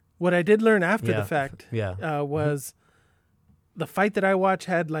 What I did learn after the fact was the fight that I watched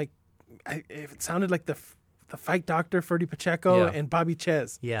had it sounded like the fight doctor, Ferdy Pacheco, and Bobby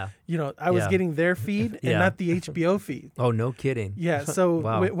Ches. Yeah. I was getting their feed and not the HBO feed. Oh, no kidding. Yeah.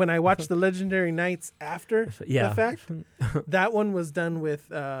 So when I watched the Legendary Nights after the fact, that one was done with,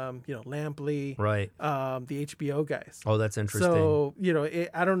 Lampley, right? The HBO guys. Oh, that's interesting. So,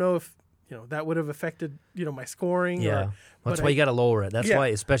 I don't know if, that would have affected, my scoring. Yeah. That's why you got to lower it. That's why,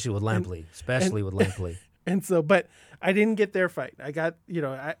 especially with Lampley, with Lampley. And so, but I didn't get their fight. I got,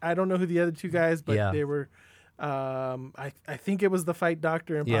 I don't know who the other two guys, but they were, I think it was the fight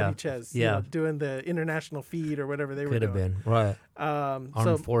doctor and Bobby Ches, doing the international feed or whatever they were doing. Could have been, right.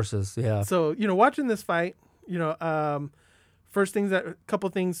 Armed forces, yeah. So, watching this fight,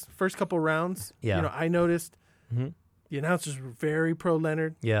 first couple rounds. Yeah. You know, I noticed Mhm. the announcers were very pro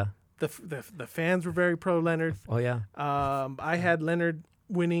Leonard. Yeah. The fans were very pro Leonard. Oh yeah. I had Leonard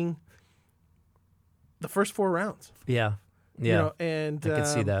winning the first 4 rounds. Yeah. Yeah. You know, and I could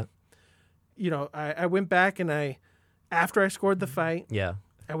see that. You know, I went back and after I scored the fight, Yeah.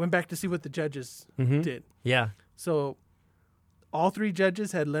 I went back to see what the judges Mhm. did. Yeah. So all 3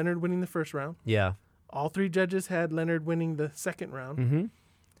 judges had Leonard winning the first round. Yeah. All 3 judges had Leonard winning the second round. Mm-hmm.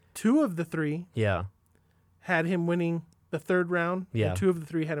 2 of the 3 Yeah. had him winning the third round. Yeah. And 2 of the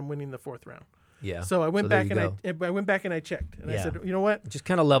 3 had him winning the fourth round. Yeah. So I went there back you and go. I went back and I checked and I Yeah. said, you know what? Just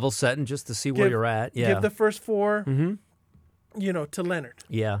kind of level setting just to see where Give- you're at. Yeah. Give the first 4, Mm-hmm. you know, to Leonard.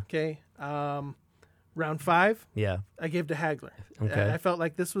 Yeah. Okay. Round 5, Yeah. I gave to Hagler. Okay. I felt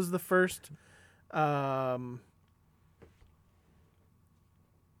like this was the first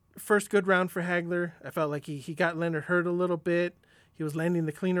good round for Hagler. I felt like he got Leonard hurt a little bit. He was landing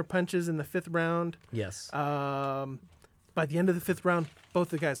the cleaner punches in the 5th round. Yes. By the end of the 5th round, both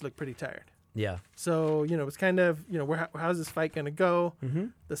the guys looked pretty tired. Yeah. So, you know, it was kind of, you know, how's this fight going to go? Mm-hmm.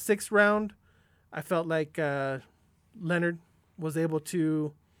 The 6th round, I felt like Leonard was able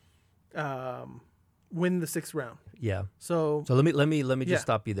to win the 6th round. Yeah. So So let me just Yeah.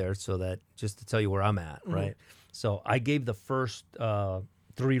 stop you there so that just to tell you where I'm at, right? So I gave the first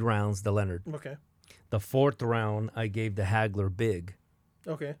 3 rounds to Leonard. okay. The 4th round I gave to Hagler big.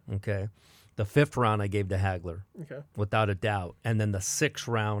 Okay. Okay. The 5th round I gave to Hagler Okay. without a doubt, and then the 6th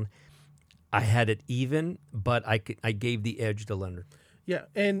round I had it even, but I gave the edge to Leonard. Yeah.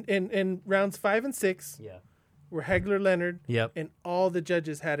 And rounds 5 and 6 Yeah. were Hagler Leonard, Yep. and all the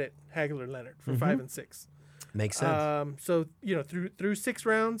judges had it Hagler Leonard for 5 and 6. Makes sense. So, you know, through 6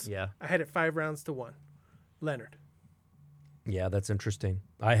 rounds, Yeah. I had it 5 rounds to 1. Leonard. Yeah, that's interesting.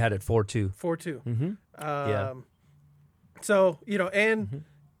 I had it 4-2. 4-2. Mm-hmm. Yeah. So, you know, and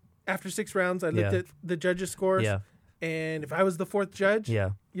after 6 rounds, I looked Yeah. at the judges' scores. Yeah. And if I was the 4th judge,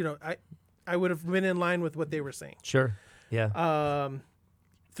 Yeah. you know, I would have been in line with what they were saying. Sure. Yeah.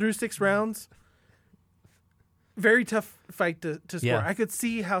 Through 6 rounds, very tough fight to score. Yeah. I could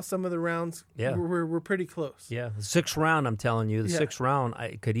see how some of the rounds Yeah. were pretty close. Yeah. The 6th round, I'm telling you, the Yeah. 6th round,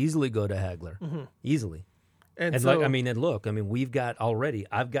 I could easily go to Hagler. Easily. And And so, look, we've got already,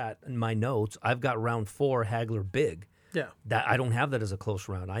 I've got in my notes, I've got round 4 Hagler big. yeah, That I don't have that as a close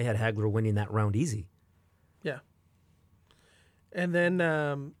round. I had Hagler winning that round easy. yeah. And then,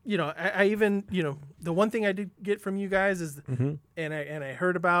 you know, I even, you know, the one thing I did get from you guys is, and I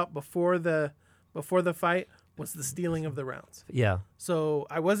heard about before the fight was the stealing of the rounds. Yeah. So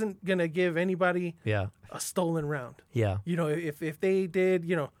I wasn't gonna give anybody Yeah. a stolen round. Yeah. You know, if they did,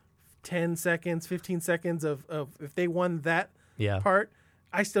 you know, 10 seconds, 15 seconds of if they won that Yeah. part,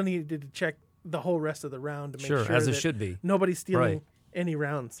 I still needed to check the whole rest of the round to make Sure, sure as it that should be. nobody's stealing Right. any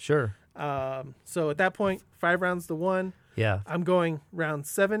rounds. Sure. So at that point, 5 rounds to 1. Yeah. I'm going round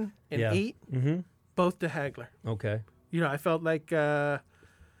 7 and Yeah. 8, Mm-hmm. both to Hagler. Okay. You know, I felt like,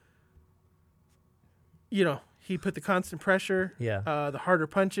 you know, he put the constant pressure, Yeah. the harder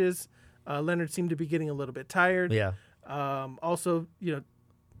punches. Leonard seemed to be getting a little bit tired. Yeah. Also, you know,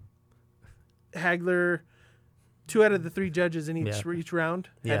 Hagler, 2 out of the 3 judges in each round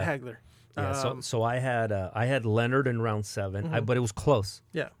had Yeah. Hagler. Yeah. So I had Leonard in round 7, but it was close.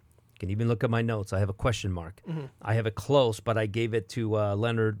 Yeah. You can even look at my notes. I have a question mark. I have it close, but I gave it to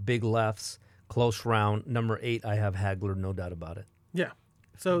Leonard, big lefts, close round. Number 8, I have Hagler, no doubt about it. Yeah.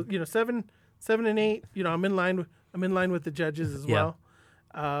 So, you know, 7 and 8, you know, I'm in line with the judges as Yeah.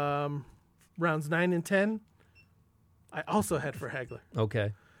 well. Rounds 9 and 10, I also had for Hagler.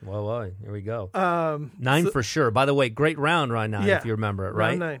 Okay. Well, here we go. 9 so- for sure. By the way, great round right now, Yeah. if you remember it,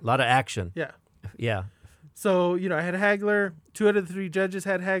 Round right? 9. A lot of action. Yeah. Yeah. So, you know, I had Hagler. 2 out of the 3 judges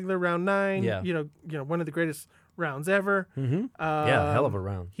had Hagler round 9. Yeah. You know, one of the greatest rounds ever. Mm-hmm. Yeah, hell of a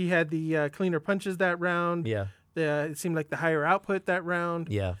round. He had the cleaner punches that round. Yeah. It seemed like the higher output that round.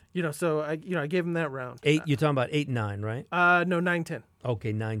 Yeah. You know, so I gave him that round. 8, you're talking about 8 and 9, right? No, 9-10.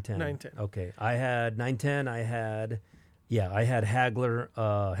 Okay, 9-10. 9-10. Okay. I had 9-10. I had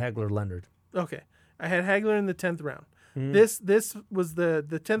Hagler Leonard. Okay. I had Hagler in the 10th round. This was the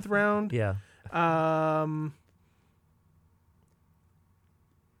 10th round. Yeah.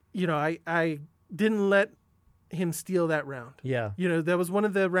 You know, I didn't let him steal that round. Yeah. You know, that was one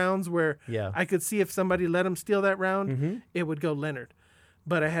of the rounds where Yeah. I could see if somebody let him steal that round, it would go Leonard.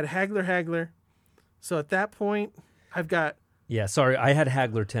 But I had Hagler. So at that point, I've got Yeah, sorry. I had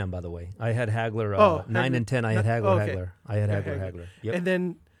Hagler 10, by the way. I had Hagler 9 Hagler- and 10. I had Hagler, okay. Hagler. I had Yeah, Hagler. Yep. And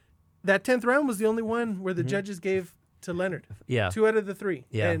then that 10th round was the only one where the judges gave to Leonard. Yeah. 2 out of the 3.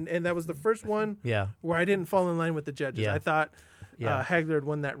 Yeah. And that was the first one Yeah. where I didn't fall in line with the judges. Yeah. I thought Yeah. Hagler had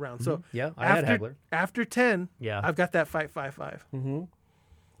won that round. So Yeah, I had Hagler. After 10, Yeah. I've got that fight 5-5.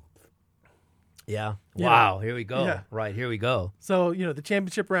 Yeah. Yeah. Wow. Here we go. Yeah. Right. Here we go. So, the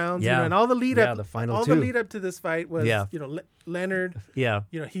championship rounds, Yeah. and all the lead Yeah, up, the final all two. the lead up to this fight was, Yeah. Leonard, Yeah.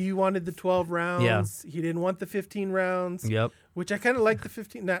 he wanted the 12 rounds. He didn't want the 15 rounds, Yep. which I kind of like the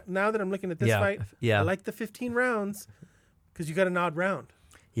 15. Now that I'm looking at this Yeah. fight, Yeah. I like the 15 rounds because you got an odd round.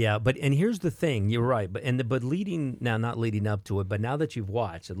 Yeah, and here's the thing. You're right, but not leading up to it, but now that you've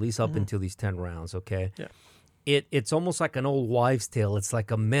watched at least up until these 10 rounds, okay? Yeah. It's almost like an old wives' tale. It's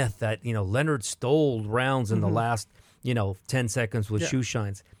like a myth that Leonard stole rounds in the last 10 seconds with shoe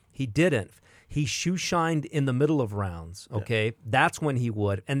shines. He didn't. He shoe shined in the middle of rounds. Okay, that's when he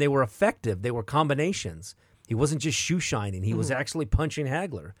would, and they were effective. They were combinations. He wasn't just shoe shining. He was actually punching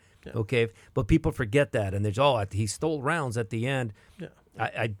Hagler. Yeah. Okay, but people forget that, and there's he stole rounds at the end. Yeah.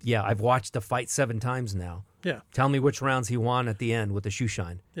 I've watched the fight 7 times now. Yeah. Tell me which rounds he won at the end with the shoe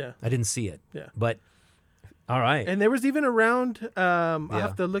shine. Yeah. I didn't see it. Yeah. But all right. And there was even a round, I'll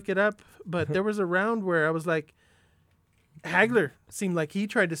have to look it up, but there was a round where I was like, Hagler seemed like he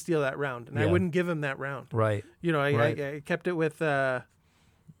tried to steal that round, and I wouldn't give him that round. Right. I kept it with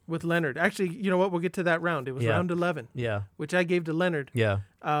Leonard. Actually, you know what? We'll get to that round. It was round 11. Yeah. Which I gave to Leonard. Yeah.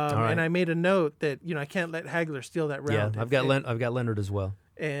 And I made a note that I can't let Hagler steal that round. Yeah. I've got Leonard as well.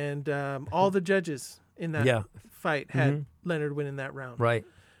 And all the judges in that fight had Leonard winning that round. Right.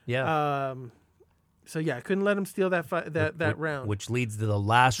 Yeah. So I couldn't let him steal that fight, that round, which leads to the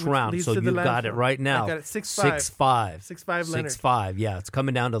last round. So you've got it right now. I got it 6-5. 6-5. Leonard. 6-5. Yeah, it's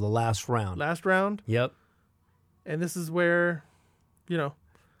coming down to the last round. Last round. Yep. And this is where, I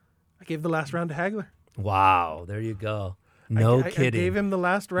gave the last round to Hagler. Wow, there you go. No kidding. I gave him the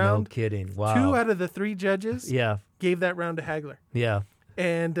last round. No kidding. Wow. 2 out of the 3 judges. Gave that round to Hagler. Yeah.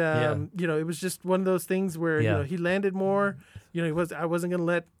 And it was just one of those things where he landed more. I wasn't going to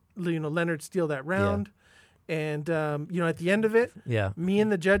let Leonard steal that round. And at the end of it, me and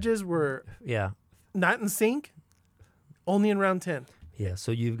the judges were not in sync. Only in round 10. Yeah,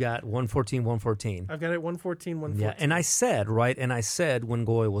 so you've got 114. I've got it 114. Yeah, and I said when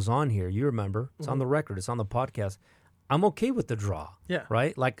Goy was on here, you remember, it's on the record, it's on the podcast, I'm okay with the draw. Yeah.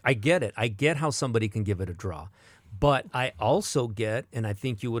 Right? Like, I get it. I get how somebody can give it a draw. But I also get, and I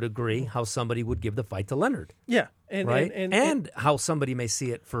think you would agree, how somebody would give the fight to Leonard. Yeah. And how somebody may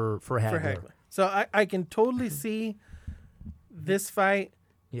see it for Hagler. So I can totally see this fight.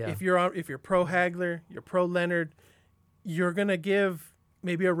 Yeah. If you're pro Hagler, you're pro Leonard, you're gonna give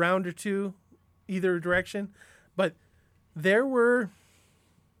maybe a round or 2 either direction. But there were,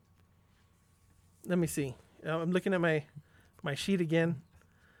 let me see. I'm looking at my sheet again.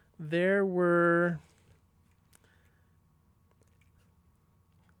 There were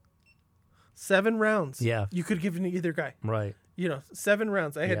 7 rounds. Yeah. You could give to either guy. Right. 7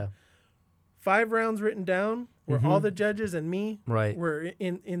 rounds. I had 5 rounds written down where all the judges and me were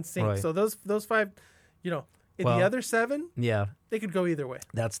in sync. Right. So those 5, in the other 7, they could go either way.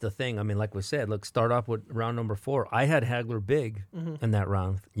 That's the thing. I mean, like we said, look, start off with round number 4. I had Hagler big in that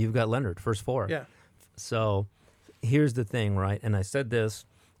round. You've got Leonard, first 4. Yeah. So here's the thing, right? And I said this,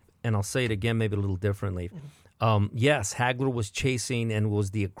 and I'll say it again maybe a little differently. Yes, Hagler was chasing and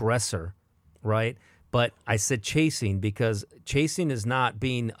was the aggressor, right? But I said chasing because chasing is not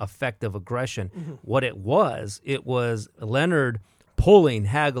being effective aggression. What it was Leonard pulling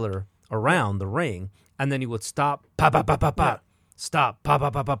Hagler around the ring, and then he would stop, pop, pop, pop, pop, pop, stop, pop,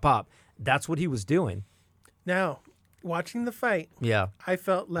 pop, pop, pop, pop. That's what he was doing. Now, watching the fight, I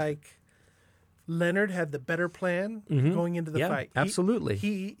felt like Leonard had the better plan going into the fight. Absolutely.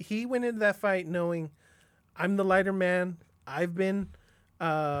 He went into that fight knowing I'm the lighter man. I've been,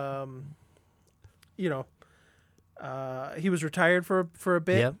 he was retired for a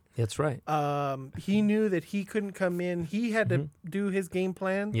bit. Yeah, that's right. He knew that he couldn't come in. He had to do his game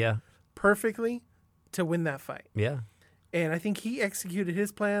plan perfectly to win that fight. Yeah. And I think he executed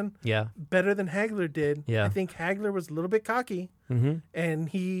his plan better than Hagler did. Yeah. I think Hagler was a little bit cocky, and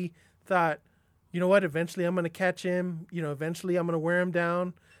he thought, you know what, eventually I'm going to catch him. Eventually I'm going to wear him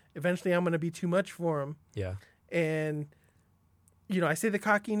down. Eventually I'm going to be too much for him. Yeah. And, I say the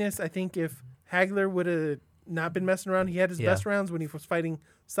cockiness. I think if Hagler would have not been messing around, he had his best rounds when he was fighting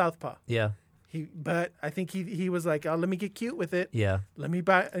Southpaw. Yeah. But I think he was like, oh, let me get cute with it. Yeah. Let me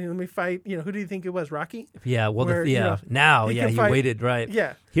fight. You know, who do you think it was? Rocky? Yeah. Well, Where, now, he he can fight. waited, right?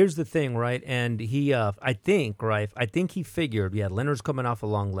 Yeah. Here's the thing, right? And he, I think he figured, Leonard's coming off a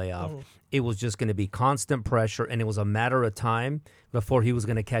long layoff. It was just going to be constant pressure, and it was a matter of time before he was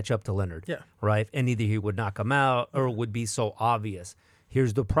going to catch up to Leonard. Yeah. Right? And either he would knock him out or it would be so obvious.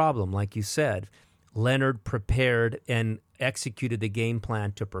 Here's the problem. Like you said, Leonard prepared and executed the game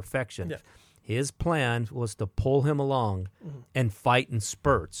plan to perfection. Yeah. His plan was to pull him along and fight in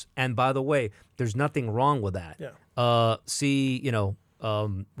spurts. And by the way, there's nothing wrong with that. Yeah.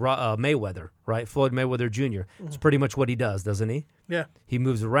 Mayweather, right? Floyd Mayweather Jr. It's pretty much what he does, doesn't he? Yeah. He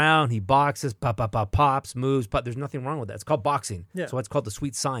moves around, he boxes, pops, moves, but there's nothing wrong with that. It's called boxing. Yeah. So it's called the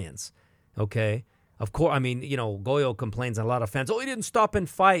sweet science. Okay? Of course, I mean, Goyo complains, and a lot of fans, he didn't stop and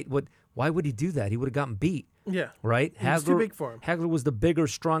fight. Why would he do that? He would have gotten beat. Yeah. Right? He was too big for him. Hagler was the bigger,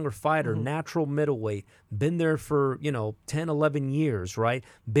 stronger fighter, natural middleweight, been there for, 10, 11 years, right?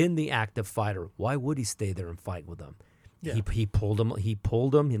 Been the active fighter. Why would he stay there and fight with them? Yeah. He pulled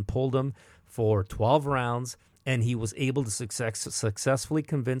him for 12 rounds, and he was able to successfully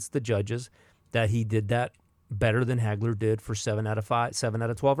convince the judges that he did that better than Hagler did for 7 out of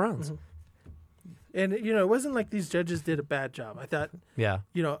 12 rounds. And it wasn't like these judges did a bad job. I thought, Yeah.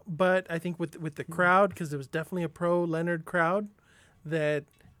 But I think with the crowd, because it was definitely a pro Leonard crowd, that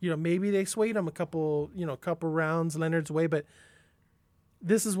maybe they swayed him a couple rounds Leonard's way. But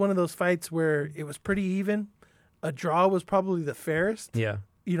this is one of those fights where it was pretty even. A draw was probably the fairest. Yeah.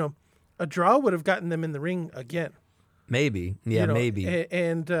 A draw would have gotten them in the ring again. Maybe. Yeah, maybe.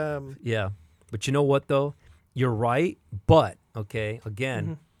 And yeah. But you know what, though? You're right. But, okay,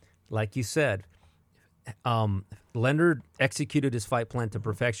 again, like you said, Leonard executed his fight plan to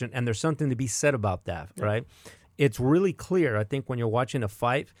perfection, and there's something to be said about that, right? It's really clear, I think, when you're watching a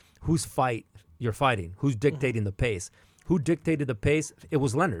fight, whose fight you're fighting, who's dictating the pace. Who dictated the pace? It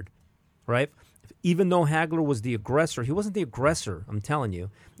was Leonard, right? Even though Hagler was the aggressor, he wasn't the aggressor, I'm telling you.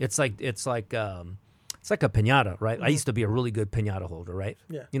 It's like a piñata, right? I used to be a really good piñata holder, right?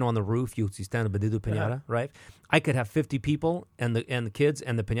 Yeah. On the roof, you stand up and do piñata, right? I could have 50 people and the kids,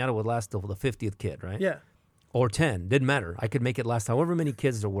 and the piñata would last till the 50th kid, right? Yeah. Or 10, didn't matter. I could make it last however many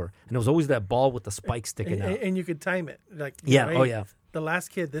kids there were. And there was always that ball with the spike sticking out. And you could time it. Yeah. The last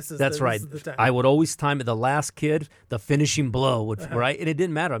kid, this is the time. I would always time it. The last kid, the finishing blow, right? And it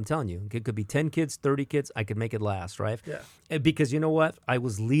didn't matter, I'm telling you. It could be 10 kids, 30 kids. I could make it last, right? Yeah. And because you know what? I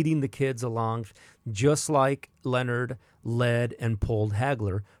was leading the kids along just like Leonard led and pulled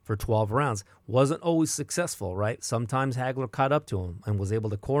Hagler for 12 rounds. Wasn't always successful, right? Sometimes Hagler caught up to him and was able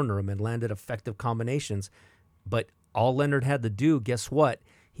to corner him and landed effective combinations. But all Leonard had to do, guess what?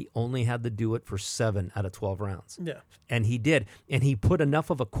 He only had to do it for 7 out of 12 rounds. Yeah. And he did. And he put enough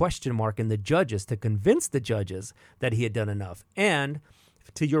of a question mark in the judges to convince the judges that he had done enough. And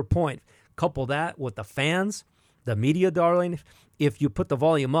to your point, couple that with the fans, the media, darling. If you put the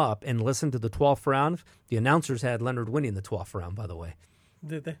volume up and listen to the 12th round, the announcers had Leonard winning the 12th round, by the way.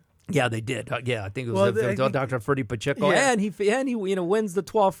 Did they? Yeah, they did. I think it was Dr. Freddie Pacheco. Yeah. And he wins the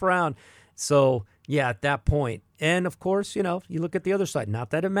 12th round. So, yeah, at that point. And, of course, you look at the other side. Not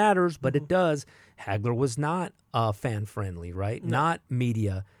that it matters, but it does. Hagler was not fan-friendly, right? No. Not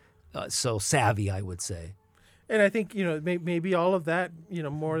media so savvy, I would say. And I think, maybe all of that,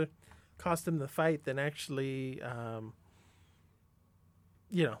 more cost him the fight than actually,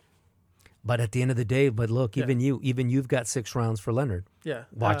 But at the end of the day, look, even you've got 6 rounds for Leonard. Yeah.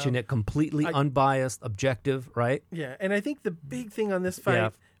 Watching it completely unbiased, objective, right? Yeah, and I think the big thing on this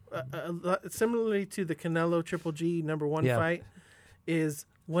fight, similarly to the Canelo Triple G number 1 fight, is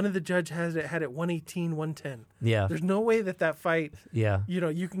one of the judges had it 118, 110. Yeah. There's no way that fight, yeah,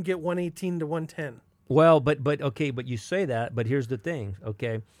 you can get 118 to 110. Well, but you say that, but here's the thing,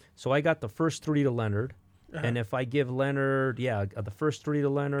 okay? So I got the first 3 to Leonard, and if I give Leonard, the first 3 to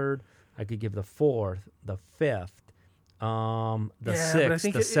Leonard, I could give the 4th, the 5th, the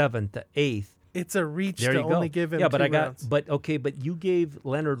 6th, the 7th, the 8th. It's a reach there to you only go. give him yeah, 2 but I got, rounds. but you gave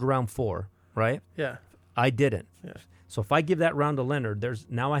Leonard round 4, right? Yeah. I didn't. Yeah. So if I give that round to Leonard,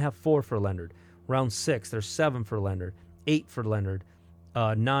 now I have 4 for Leonard. Round 6, there's 7 for Leonard, 8 for Leonard,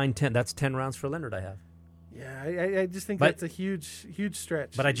 9, 10. That's 10 rounds for Leonard I have. Yeah, I just think that's a huge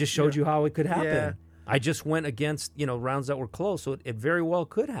stretch. But I just showed you how it could happen. Yeah. I just went against, rounds that were close, so it very well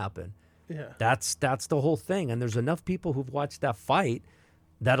could happen. Yeah. That's the whole thing. And there's enough people who've watched that fight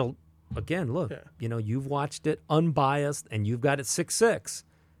that'll, again, look, you've watched it unbiased and you've got it 6-6.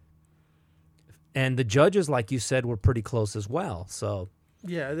 And the judges, like you said, were pretty close as well. So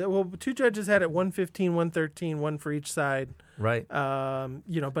Yeah, well, two judges had it 115, 113, one for each side. Right. But I'm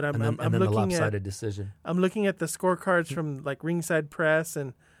And then the looking lopsided decision. I'm looking at the scorecards from like Ringside Press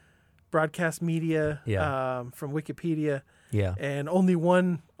and Broadcast Media, from Wikipedia. Yeah. And only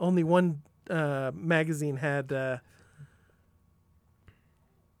one magazine had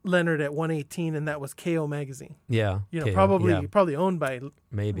Leonard at 118, and that was KO magazine. Yeah. KO, probably owned by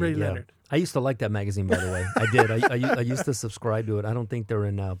maybe Ray Leonard. I used to like that magazine, by the way. I did. I used to subscribe to it. I don't think they're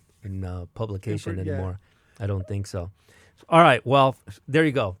in publication anymore. I don't think so. All right. Well, there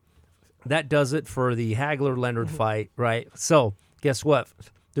you go. That does it for the Hagler-Leonard fight, right? So guess what?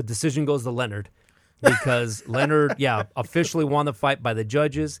 The decision goes to Leonard because Leonard, officially won the fight by the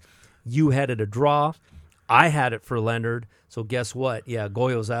judges. You had it a draw. I had it for Leonard. So guess what? Yeah,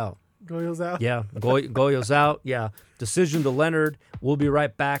 Goyo's out. Goyo's out? Yeah, Goyo's out. Yeah, decision to Leonard. We'll be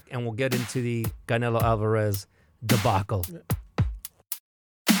right back, and we'll get into the Canelo Alvarez debacle. Yeah.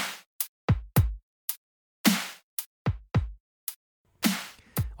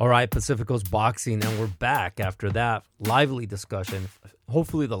 All right, Pacific Coast Boxing, and we're back after that lively discussion,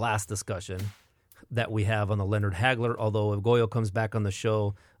 hopefully the last discussion that we have on the Leonard Hagler, although if Goyo comes back on the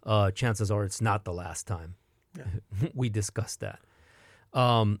show, chances are it's not the last time. Yeah. We discussed that.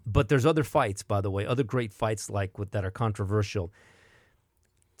 But there's other fights, by the way, other great fights that are controversial.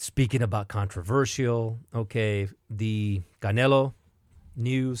 Speaking about controversial, okay, the Canelo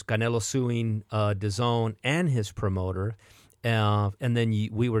news, Canelo suing DAZN and his promoter. And then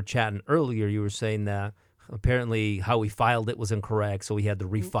we were chatting earlier. You were saying that apparently how he filed it was incorrect, so he had to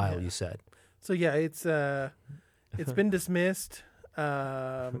refile, you said. So, yeah, it's been dismissed.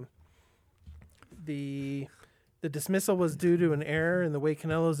 The dismissal was due to an error in the way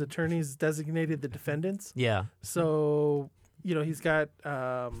Canelo's attorneys designated the defendants. Yeah. So, he's got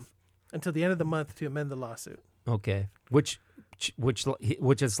until the end of the month to amend the lawsuit. Okay. Which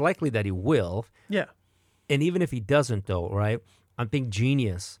is likely that he will. Yeah. And even if he doesn't, though, right, I think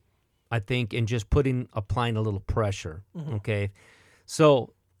genius, in just applying a little pressure, okay?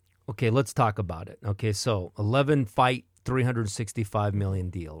 So, let's talk about it. Okay, so 11-fight, $365 million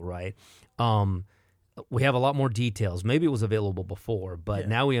deal, right? We have a lot more details. Maybe it was available before, but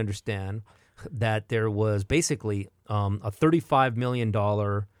now we understand that there was basically a $35 million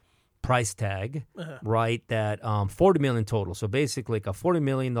price tag, right? That $40 million total. So basically, like a $40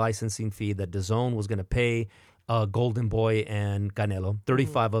 million licensing fee that DAZN was going to pay Golden Boy and Canelo.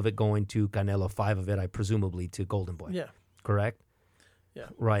 35 of it going to Canelo, 5 of it, presumably, to Golden Boy. Yeah. Correct? Yeah.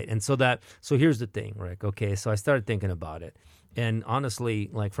 Right. And so here's the thing, Rick. Okay, so I started thinking about it. And honestly,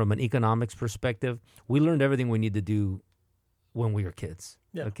 like from an economics perspective, we learned everything we need to do when we were kids.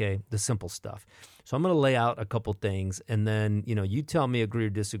 Yeah. Okay, the simple stuff. So I'm going to lay out a couple things, and then you tell me agree or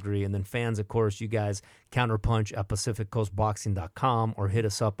disagree. And then fans, of course, you guys counterpunch at PacificCoastBoxing.com or hit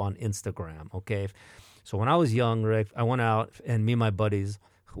us up on Instagram. Okay. So when I was young, Rick, I went out and me and my buddies,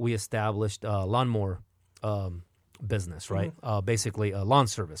 we established a lawnmower business, right? Basically a lawn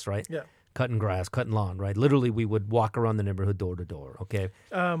service, right? Yeah. Cutting grass, cutting lawn, right? Literally, we would walk around the neighborhood door to door. Okay.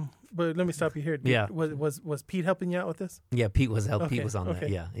 But let me stop you here. Was Pete helping you out with this? Yeah, Pete was helping. Pete was on that.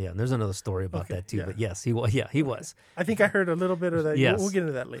 Yeah. And there's another story about that too. Yeah. But yes, he was. Yeah, he was. I think I heard a little bit of that. Yes. We'll get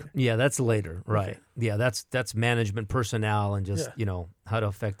into that later. Yeah, that's later. Right. Okay. Yeah, that's management personnel and just how to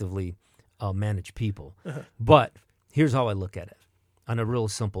effectively manage people. But here's how I look at it, on a real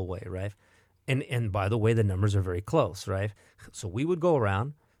simple way, right? And by the way, the numbers are very close, right? So we would go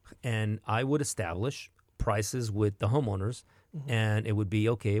around, and I would establish prices with the homeowners, and it would be,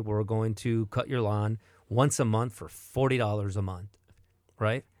 okay, we're going to cut your lawn once a month for $40 a month,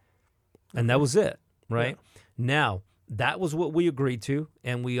 right? And that was it, right? Yeah. Now, that was what we agreed to,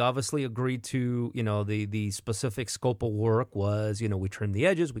 and we obviously agreed to, the specific scope of work was, we trim the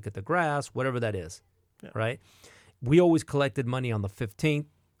edges, we cut the grass, whatever that is, right? We always collected money on the 15th,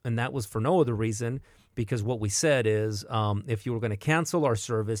 and that was for no other reason, because what we said is if you were going to cancel our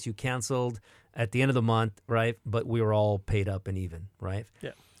service, you canceled at the end of the month, right? But we were all paid up and even, right?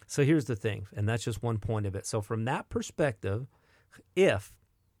 Yeah. So here's the thing, and that's just one point of it. So from that perspective, if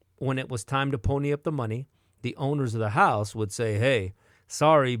when it was time to pony up the money, the owners of the house would say, hey,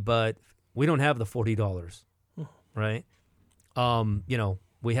 sorry, but we don't have the $40, right?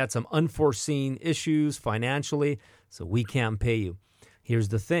 We had some unforeseen issues financially, so we can't pay you. Here's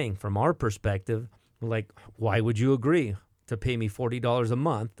the thing, from our perspective, like, why would you agree to pay me $40 a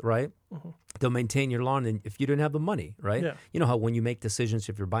month, right, to maintain your lawn and if you didn't have the money, right? Yeah. You know how when you make decisions,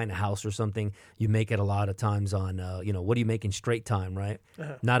 if you're buying a house or something, you make it a lot of times on, what do you make in straight time, right?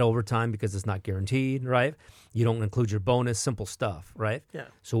 Not overtime because it's not guaranteed, right? You don't include your bonus, simple stuff, right? Yeah.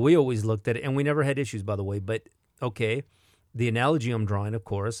 So we always looked at it, and we never had issues, by the way, but okay, the analogy I'm drawing, of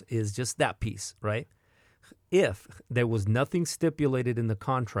course, is just that piece, right? If there was nothing stipulated in the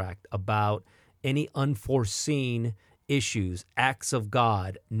contract about any unforeseen issues, acts of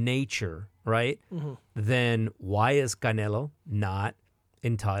God, nature, right? Then why is Canelo not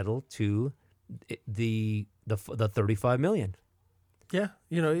entitled to the $35 million? Yeah,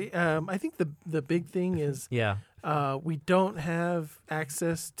 I think the big thing is we don't have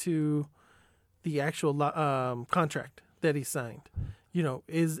access to the actual contract that he signed.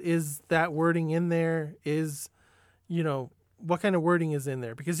 Is that wording in there? What kind of wording is in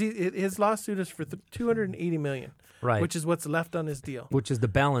there? Because his lawsuit is for $280 million, right? Which is what's left on his deal, which is the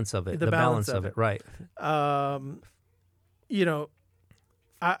balance of it. The balance of it, right? I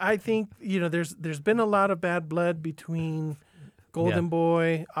think there's been a lot of bad blood between Golden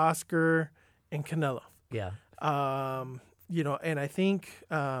Boy, Oscar, and Canelo. Yeah. And I think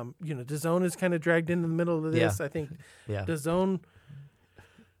DAZN is kind of dragged in the middle of this. I think DAZN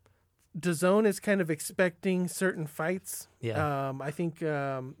is kind of expecting certain fights. I think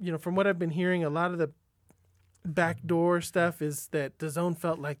from what I've been hearing, a lot of the backdoor stuff is that DAZN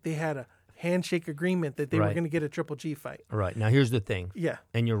felt like they had a handshake agreement that they were going to get a Triple G fight. Right. Now here's the thing. Yeah.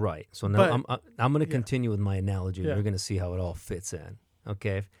 And you're right. So now I'm going to continue with my analogy. You're going to see how it all fits in.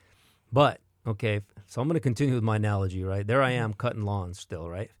 Okay. But so I'm going to continue with my analogy, right? There I am cutting lawns still,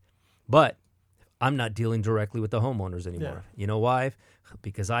 right? But I'm not dealing directly with the homeowners anymore. You know why?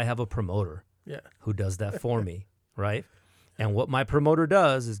 Because I have a promoter who does that for me, right? And what my promoter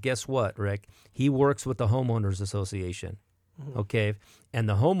does is, guess what, Rick? He works with the homeowners association, okay? And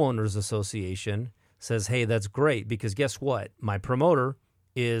the homeowners association says, hey, that's great, because guess what? My promoter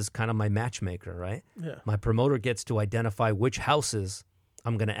is kind of my matchmaker, right? Yeah. My promoter gets to identify which houses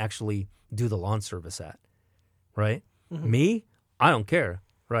I'm going to actually do the lawn service at, right? Me, I don't care,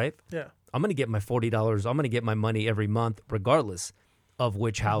 right? Yeah. I'm going to get my $40. I'm going to get my money every month regardless of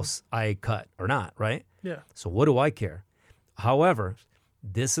which house I cut or not, right? Yeah. So what do I care? However,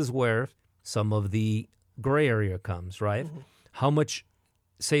 this is where some of the gray area comes, right? How much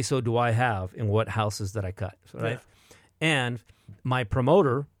say-so do I have in what houses that I cut, right? And my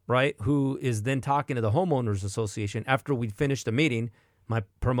promoter, right, who is then talking to the homeowners association after we finish the meeting, my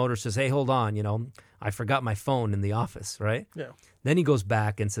promoter says, hey, hold on, I forgot my phone in the office, right? Yeah. Then he goes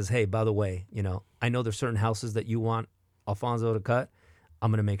back and says, hey, by the way, I know there's certain houses that you want Alfonso to cut. I'm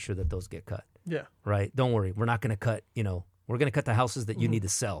going to make sure that those get cut. Yeah. Right? Don't worry. We're not going to cut, we're going to cut the houses that you need to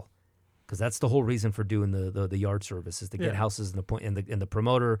sell. Because that's the whole reason for doing the yard service, is to get houses and the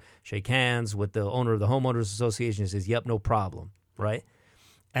promoter shake hands with the owner of the homeowners association and says, yep, no problem, right?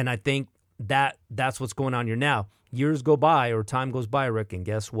 And I think that's what's going on here now. Years go by, or time goes by, Rick, and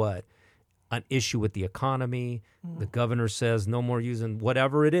guess what? An issue with the economy. The governor says no more using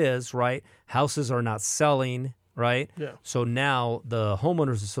whatever it is, right? Houses are not selling, right? Yeah. So now the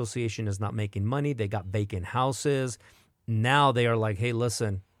homeowners association is not making money. They got vacant houses. Now they are like, hey,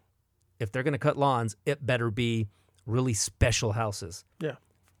 listen, if they're going to cut lawns, it better be really special houses. Yeah.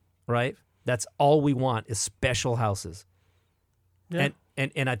 Right? That's all we want is special houses. Yeah.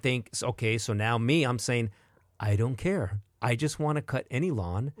 And I think, okay, so now I'm saying, I don't care. I just want to cut any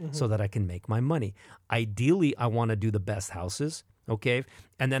lawn so that I can make my money. Ideally, I want to do the best houses, okay?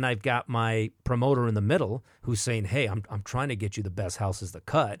 And then I've got my promoter in the middle who's saying, hey, I'm trying to get you the best houses to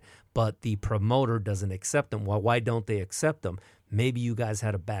cut, but the promoter doesn't accept them. Well, why don't they accept them? Maybe you guys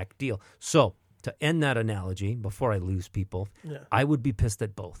had a back deal. So to end that analogy, before I lose people, I would be pissed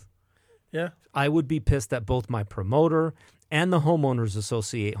at both. Yeah. I would be pissed at both my promoter and the homeowners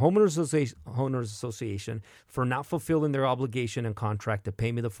association for not fulfilling their obligation and contract to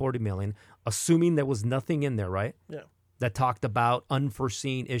pay me the $40 million, assuming there was nothing in there, right? Yeah. That talked about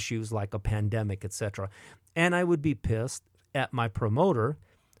unforeseen issues like a pandemic, etc. And I would be pissed at my promoter,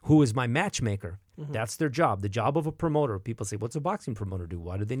 who is my matchmaker. That's their job. The job of a promoter. People say, what's a boxing promoter do?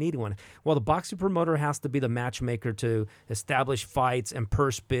 Why do they need one? Well, the boxing promoter has to be the matchmaker to establish fights and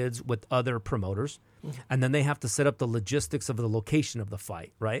purse bids with other promoters. And then they have to set up the logistics of the location of the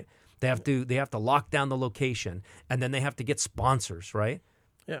fight, right? They have to lock down the location, and then they have to get sponsors, right?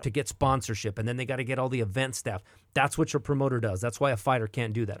 Yeah. To get sponsorship, and then they got to get all the event staff. That's what your promoter does. That's why a fighter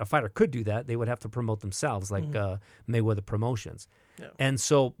can't do that. A fighter could do that. They would have to promote themselves, like Mayweather Promotions. Yeah. And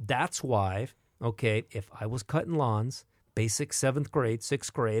so that's why, okay, if I was cutting lawns, basic 7th grade,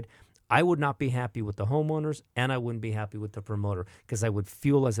 6th grade, I would not be happy with the homeowners, and I wouldn't be happy with the promoter, because I would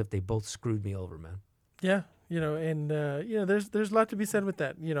feel as if they both screwed me over, man. Yeah, there's a lot to be said with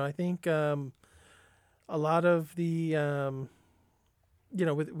that. I think a lot of the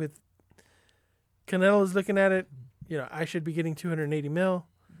with Canelo is looking at it, I should be getting $280 million.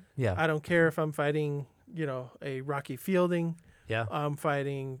 Yeah. I don't care if I'm fighting, a Rocky Fielding. Yeah. I'm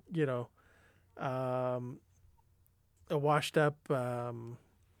fighting, a washed up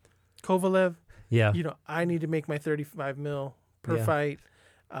Kovalev. Yeah. I need to make my 35 mil per Yeah. fight.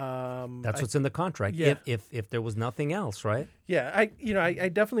 That's what's in the contract. Yeah. If there was nothing else, right? Yeah, I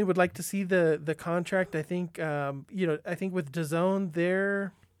definitely would like to see the contract. I think I think with DAZN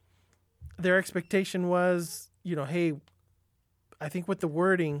their expectation was, hey, I think with the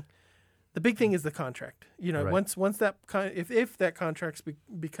wording, the big thing is the contract. Right. Once that if that contract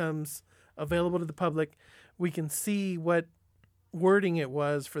becomes available to the public, we can see what wording it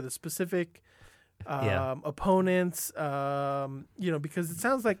was for the specific opponents. Because it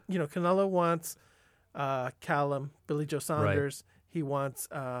sounds like Canelo wants Callum, Billy Joe Saunders. Right. He wants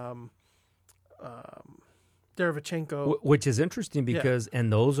Derevchenko, which is interesting because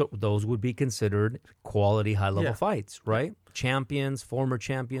and those would be considered quality high level fights, right? Champions, former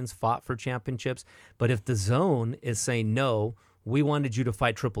champions, fought for championships. But if the zone is saying no, we wanted you to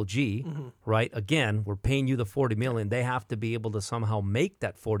fight Triple G, right? Again, we're paying you the $40 million. They have to be able to somehow make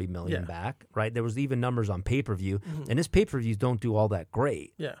that $40 million back, right? There was even numbers on pay per view, and his pay per views don't do all that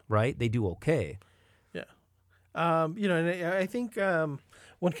great, right? They do okay. Yeah, and I think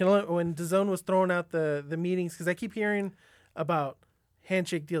when DAZN was throwing out the meetings, because I keep hearing about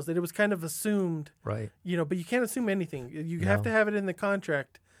handshake deals, that it was kind of assumed, right? But you can't assume anything. You have to have it in the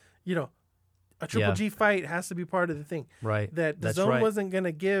contract, A Triple G fight has to be part of the thing. Right. That DAZN wasn't going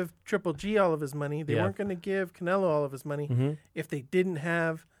to give Triple G all of his money. They weren't going to give Canelo all of his money if they didn't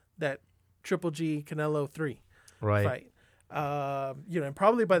have that Triple G Canelo 3 fight. And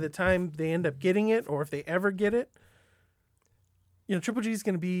probably by the time they end up getting it, or if they ever get it, Triple G is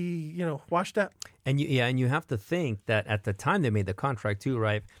going to be, washed up. And you have to think that at the time they made the contract too,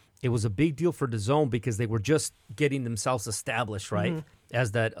 right? It was a big deal for DAZN because they were just getting themselves established, right,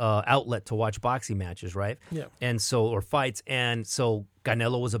 as that outlet to watch boxing matches, right? Yeah. And so, or fights, and so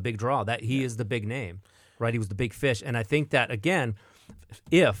Canelo was a big draw. That he is the big name, right? He was the big fish, and I think that again,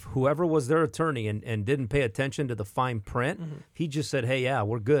 if whoever was their attorney and didn't pay attention to the fine print, he just said, "Hey, yeah,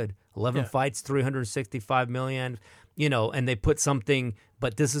 we're good. 11 fights, $365 million." And they put something,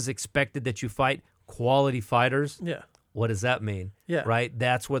 but this is expected that you fight quality fighters. Yeah. What does that mean? Yeah. Right?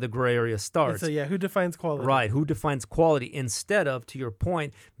 That's where the gray area starts. And so, who defines quality? Right. Who defines quality? Instead of, to your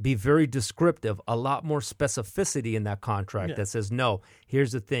point, be very descriptive, a lot more specificity in that contract that says, no,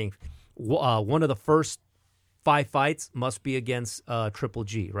 here's the thing. One of the first 5 fights must be against Triple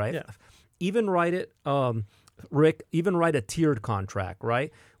G, right? Yeah. Even write it, Rick, write a tiered contract,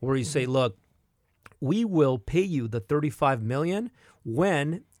 right? Where you say, look, we will pay you the $35 million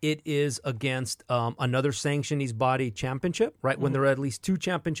when it is against another sanctionee's body championship, right? When there are at least 2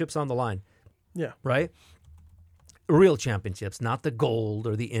 championships on the line. Yeah. Right? Real championships, not the gold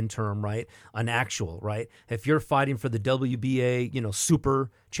or the interim, right? An actual, right? If you're fighting for the WBA, super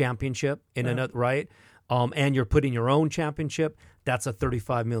championship in another, right? And you're putting your own championship, that's a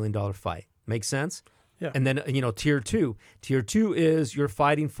 $35 million fight. Make sense? Yeah. And then, tier 2. Tier 2 is you're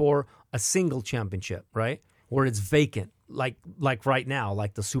fighting for a single championship, right? Where it's vacant, like right now,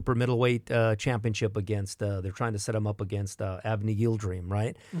 like the super middleweight championship against, they're trying to set him up against Avni Yildirim,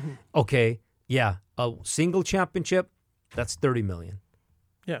 right? Okay, a single championship, that's $30 million.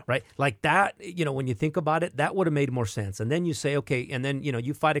 Yeah. Right? Like that, when you think about it, that would have made more sense. And then you say, okay, and then,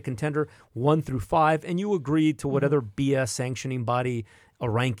 you fight a contender 1 through 5, and you agree to whatever BS sanctioning body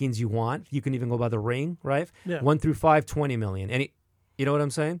rankings you want. You can even go by the ring, right? Yeah. 1 through 5, $20 million. You know what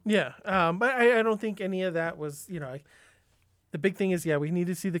I'm saying? Yeah. But I don't think any of that was, the big thing is, we need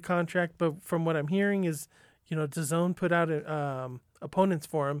to see the contract. But from what I'm hearing is, DAZN put out opponents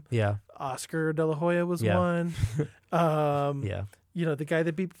for him. Yeah. Oscar De La Hoya was one. The guy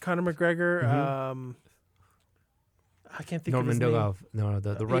that beat Conor McGregor. I can't think of his name. Nurmagomedov. No,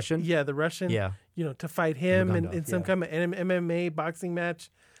 the Russian? Yeah, the Russian. Yeah. To fight him in some kind of MMA boxing match.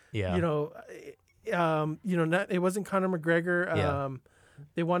 Yeah. It wasn't Conor McGregor.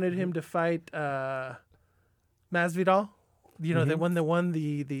 They wanted him to fight Masvidal. The one that won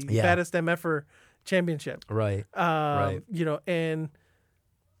the baddest MFer championship. Right. And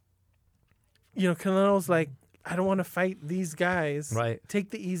Canelo's like, I don't want to fight these guys. Right.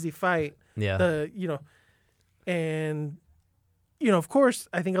 Take the easy fight. Yeah. And of course,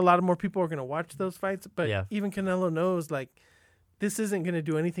 I think a lot of more people are going to watch those fights. But even Canelo knows, like, this isn't going to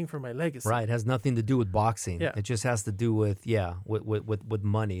do anything for my legacy. Right. It has nothing to do with boxing. Yeah. It just has to do with with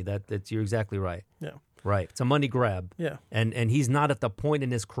money. You're exactly right. Yeah. Right. It's a money grab. Yeah. And he's not at the point in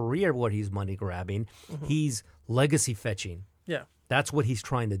his career where he's money grabbing. He's legacy fetching. Yeah. That's what he's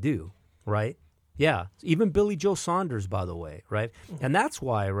trying to do. Right. Yeah. Even Billy Joe Saunders, by the way. Right. And that's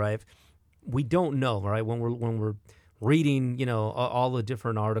why, right, we don't know, right? When we're reading, all the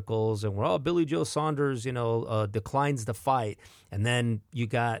different articles, and Billy Joe Saunders, declines the fight, and then you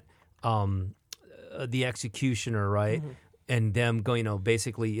got the executioner, right? Mm-hmm. And them going,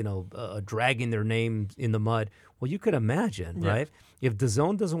 basically, dragging their name in the mud. Well, you could imagine, right? If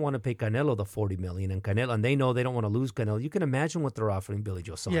DAZN doesn't want to pay Canelo the $40 million, and they know they don't want to lose Canelo, you can imagine what they're offering Billy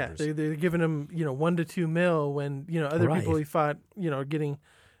Joe Saunders. Yeah, they're giving him, $1 to $2 million when other people he fought, are getting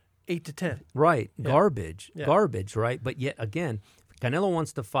 8 to 10. Right, Yeah. garbage, right? But yet again, Canelo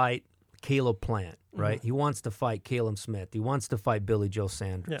wants to fight Caleb Plant, right? Mm-hmm. He wants to fight Caleb Smith. He wants to fight Billy Joe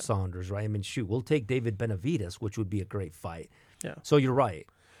Saunders, right? I mean, shoot, we'll take David Benavidez, which would be a great fight. Yeah. So you're right.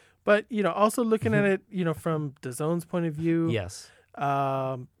 But also looking at it, from DAZN's point of view, Yes.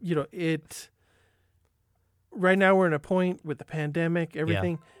 It. Right now we're in a point with the pandemic,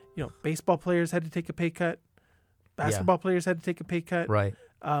 everything. Baseball players had to take a pay cut. Basketball players had to take a pay cut. Right.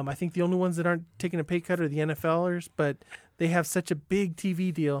 I think the only ones that aren't taking a pay cut are the NFLers, but they have such a big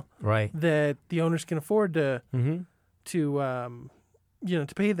TV deal, Right. that the owners can afford to Mm-hmm.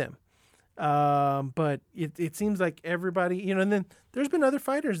 to pay them. But it seems like everybody, and then there's been other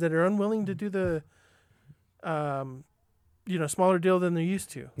fighters that are unwilling to do the, smaller deal than they're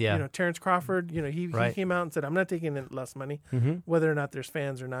used to. Yeah. Terrence Crawford, he came out and said, I'm not taking in less money, whether or not there's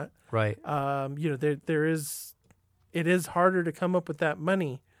fans or not. Right. It is harder to come up with that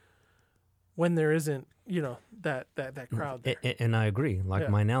money when there isn't, that crowd there. And I agree. Like Yeah.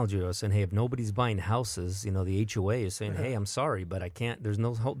 my analogy, I was saying, hey, if nobody's buying houses, the HOA is saying, hey, I'm sorry, but I can't. There's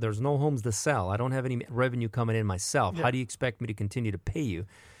no homes to sell. I don't have any revenue coming in myself. Yeah. How do you expect me to continue to pay you?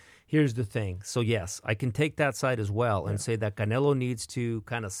 Here's the thing. So yes, I can take that side as well and say that Canelo needs to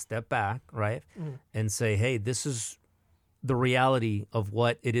kind of step back, right, and say, hey, this is the reality of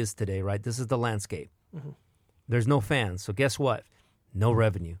what it is today, right? This is the landscape. There's no fans, so guess what? No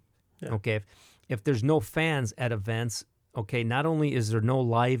revenue. Yeah. Okay. If there's no fans at events, okay, not only is there no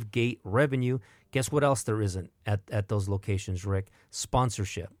live gate revenue, guess what else there isn't at those locations, Rick?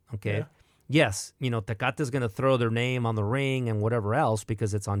 Sponsorship, okay? Yeah. Yes, Tecate's going to throw their name on the ring and whatever else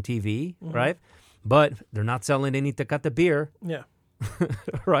because it's on TV, right? But they're not selling any Tecate beer, Yeah.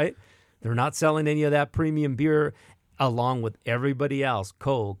 right? They're not selling any of that premium beer along with everybody else,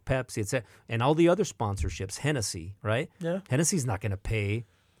 Coke, Pepsi, etc., and all the other sponsorships, Hennessy, right? Yeah. Hennessy's not going to pay,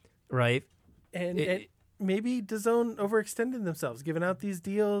 right? And maybe DAZN overextended themselves, giving out these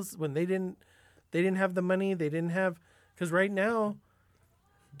deals when they didn't have the money. They didn't have, because right now,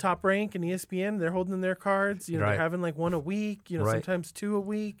 Top Rank and ESPN, they're holding their cards. Right. They're having like one a week. Right. Sometimes two a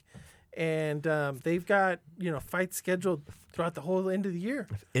week, and they've got fights scheduled throughout the whole end of the year.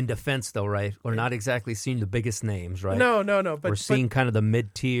 In defense, though, right? We're not exactly seeing the biggest names, right? No. But we're seeing kind of the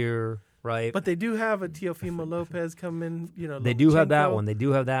mid-tier, right? But they do have a Teofimo Lopez come in. They do have that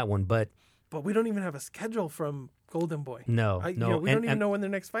Lomachenko. one. But we don't even have a schedule from Golden Boy. no. We don't even know when their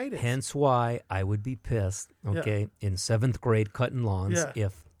next fight is. Hence why I would be pissed, okay, in 7th grade cutting lawns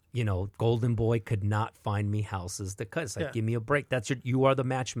if, Golden Boy could not find me houses to cut. It's like, give me a break. You are the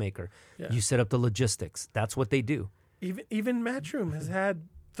matchmaker. Yeah. You set up the logistics. That's what they do. Even Matchroom has had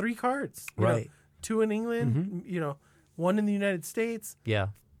 3 cards. you Right. know, 2 in England, 1 in the United States. Yeah.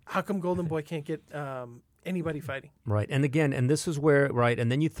 How come Golden Boy can't get anybody fighting? Right. And again, and this is where, right,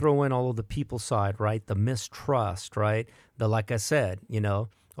 and then you throw in all of the people side, right, the mistrust, right, like I said,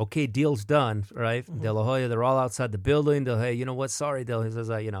 okay, deal's done, right, De La Hoya, they're all outside the building, hey, you know what, sorry, he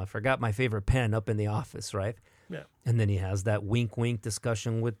says, I forgot my favorite pen up in the office, right? Yeah. And then he has that wink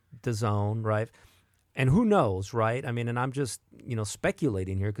discussion with DAZN, right? And who knows, right? I mean, and I'm just,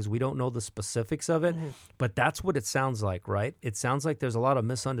 speculating here because we don't know the specifics of it, but that's what it sounds like, right? It sounds like there's a lot of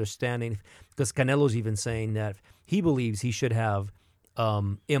misunderstanding because Canelo's even saying that he believes he should have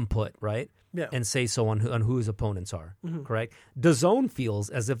input, right? Yeah. And say so on who his opponents are, correct? DAZN feels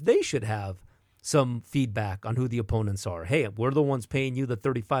as if they should have some feedback on who the opponents are. Hey, we're the ones paying you the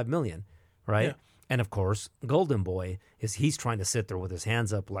 $35 million, right? Yeah. And of course, Golden Boy he's trying to sit there with his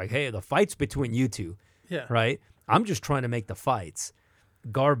hands up like, hey, the fight's between you two, right? I'm just trying to make the fights.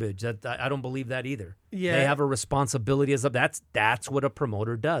 Garbage. I don't believe that either. Yeah. They have a responsibility that's what a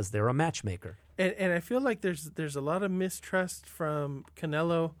promoter does. They're a matchmaker. And I feel like there's a lot of mistrust from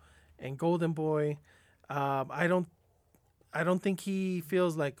Canelo and Golden Boy. I don't think he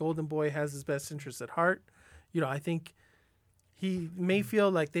feels like Golden Boy has his best interests at heart. I think he may feel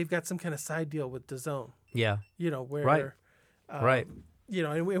like they've got some kind of side deal with DAZN. Yeah. Where Right.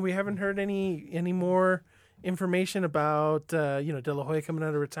 And we haven't heard any more information about De La Hoya coming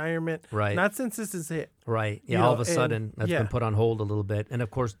out of retirement. Right. Not since this is hit. Right. Yeah. All of a sudden, that's been put on hold a little bit. And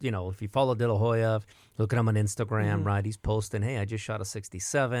of course, if you follow De La Hoya, look at him on Instagram, right? He's posting, hey, I just shot a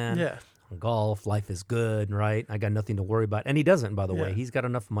 67. Yeah. golf, life is good, right? I got nothing to worry about. And he doesn't, by the way. Yeah. He's got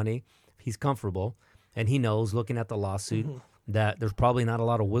enough money. He's comfortable. And he knows, looking at the lawsuit, Mm-hmm. that there's probably not a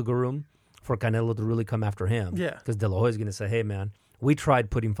lot of wiggle room for Canelo to really come after him. Yeah. Because De La Hoya is going to say, hey, man, we tried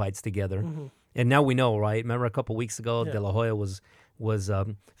putting fights together. And now we know, right? Remember a couple weeks ago, Yeah. De La Hoya was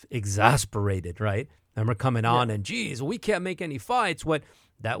exasperated, right? Remember coming on and, geez, we can't make any fights. What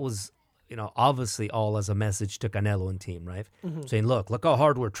that was, obviously all as a message to Canelo and team, right? Saying, look how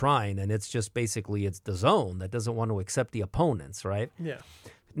hard we're trying. And it's just basically it's the zone that doesn't want to accept the opponents, right? Yeah.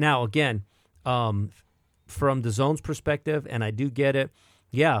 Now, again, from the zone's perspective, and I do get it,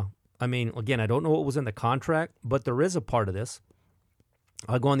 yeah, I mean, again, I don't know what was in the contract, but there is a part of this.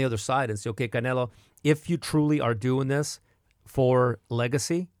 I'll go on the other side and say, okay, Canelo, if you truly are doing this for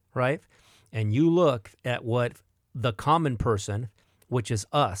legacy, right, and you look at what the common person, which is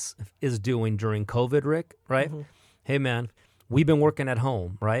us, is doing during COVID, Rick, right? Hey, man, we've been working at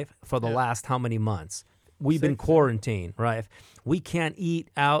home, right, for the last how many months? We've been quarantined, right? We can't eat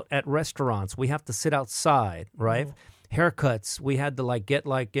out at restaurants. We have to sit outside, right? Haircuts, we had to get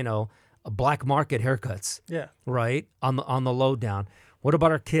a black market haircuts, Yeah. right? On the lowdown. What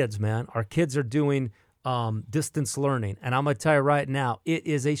about our kids, man? Our kids are doing distance learning, and I'm gonna tell you right now, it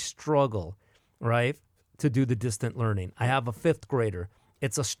is a struggle, right, to do the distant learning. I have a 5th grader.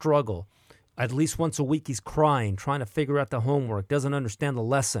 It's a struggle. At least once a week, he's crying, trying to figure out the homework, doesn't understand the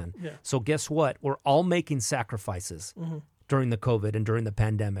lesson. Yeah. So guess what? We're all making sacrifices during the COVID and during the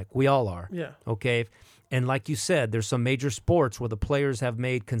pandemic. We all are. Yeah. Okay. And like you said, there's some major sports where the players have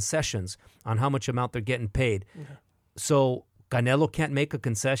made concessions on how much amount they're getting paid. So Canelo can't make a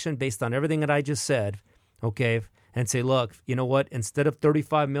concession based on everything that I just said, okay, and say, look, you know what? Instead of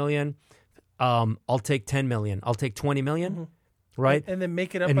 $35 million, I'll take $10 million. I'll take $20 million, right? And then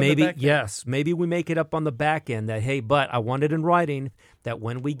make it up And on maybe, the back end. yes, maybe we make it up on the back end that, hey, but I want it in writing that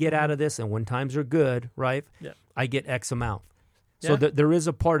when we get out of this and when times are good, right, Yeah. I get X amount. So Yeah. there is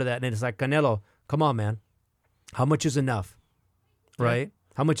a part of that. And it's like, Canelo, come on, man. How much is enough, right?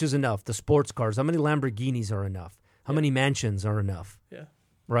 How much is enough? The sports cars, how many Lamborghinis are enough? How many mansions are enough, Yeah.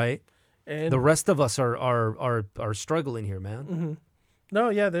 right? And The rest of us are struggling here, man. no,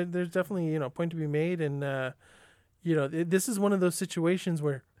 yeah, there's definitely a point to be made, and this is one of those situations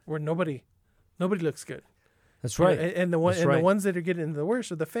where nobody looks good. That's right. And the ones that are getting the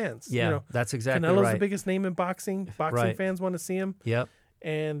worst are the fans. Yeah, that's exactly Canelo's right. the biggest name in boxing. Boxing Right. fans want to see him, Yep.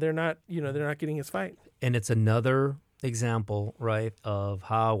 and they're not getting his fight. And it's another example, right, of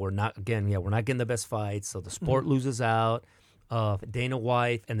how we're not getting the best fights. So the sport loses out. Dana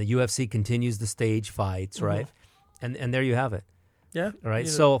White and the UFC continues the stage fights, right? And there you have it, Yeah. right?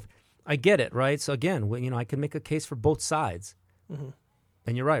 So I get it, right? So again, I can make a case for both sides.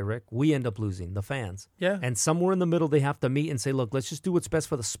 And you're right, Rick. We end up losing, the fans. Yeah. And somewhere in the middle, they have to meet and say, look, let's just do what's best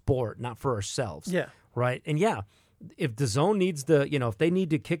for the sport, not for ourselves. Yeah. Right? And if the zone needs if they need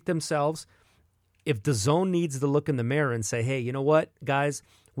to kick themselves, if the zone needs to look in the mirror and say, hey, you know what, guys,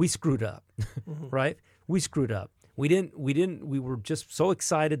 we screwed up, right? We screwed up. We were just so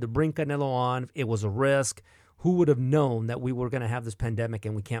excited to bring Canelo on. It was a risk. Who would have known that we were going to have this pandemic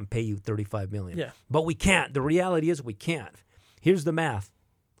and we can't pay you $35 million? Yeah. But we can't. The reality is we can't. Here's the math,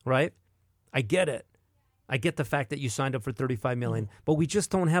 right? I get it. I get the fact that you signed up for $35 million, but we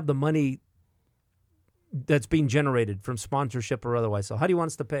just don't have the money that's being generated from sponsorship or otherwise. So how do you want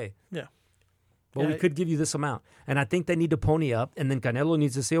us to pay? Yeah. Well, we Yeah. could give you this amount. And I think they need to pony up, and then Canelo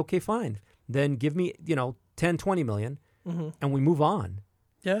needs to say, okay, fine. Then give me, 10, 20 million, and we move on.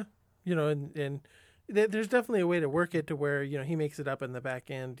 Yeah. And there's definitely a way to work it to where he makes it up in the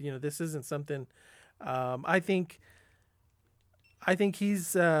back end. This isn't something. I think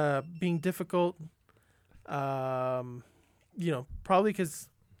he's being difficult. Probably because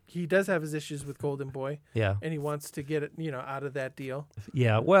he does have his issues with Golden Boy. Yeah. And he wants to get it, out of that deal.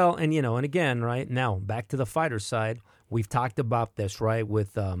 Yeah. Well, and, and again, right now, back to the fighter side, we've talked about this, right,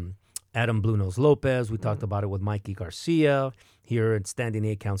 with Adam Blue Nose Lopez. We talked about it with Mikey Garcia here at Standing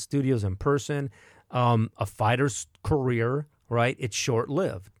 8 Count Studios in person. A fighter's career, right, it's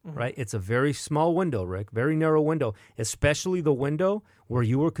short-lived, right? It's a very small window, Rick, very narrow window, especially the window where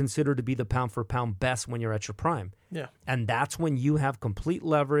you were considered to be the pound-for-pound best when you're at your prime. Yeah. And that's when you have complete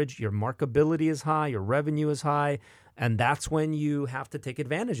leverage, your marketability is high, your revenue is high, and that's when you have to take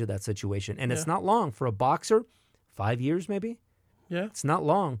advantage of that situation. And it's not long. For a boxer, 5 years maybe? Yeah. It's not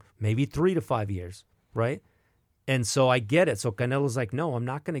long, maybe 3 to 5 years, right? And so I get it. So Canelo's like, no, I'm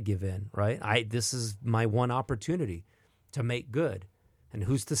not going to give in, right? This is my one opportunity to make good. And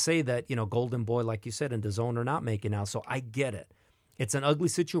who's to say that, Golden Boy, like you said, and DAZN are not making out. So I get it. It's an ugly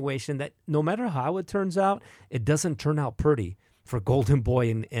situation that no matter how it turns out, it doesn't turn out pretty. for Golden Boy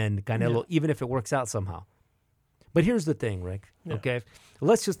and Canelo, even if it works out somehow. But here's the thing, Rick. Yeah. Okay,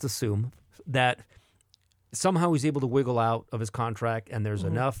 let's just assume that somehow he's able to wiggle out of his contract, and there's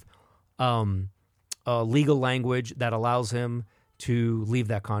enough legal language that allows him to leave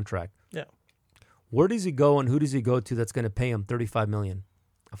that contract. Yeah. Where does he go, and who does he go to that's going to pay him $35 million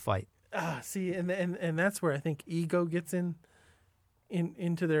a fight? See, and that's where I think ego gets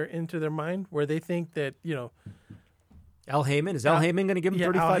into their mind, where they think that, you know, Al Heyman, is Al Heyman going to give him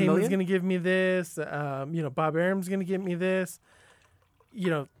 $35 Al million? Heyman's going to give me this. You know, Bob Arum's going to give me this. You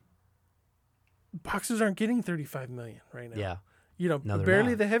know, boxers aren't getting $35 million right now. Yeah. You know, No, they're barely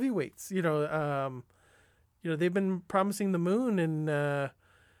not. the heavyweights. You know, they've been promising the moon, and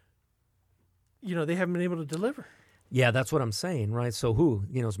you know, they haven't been able to deliver. Yeah, that's what I'm saying, right? So who?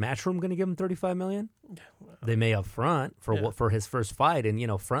 You know, is Matchroom going to give him $35 million? They may up front for his first fight, and, you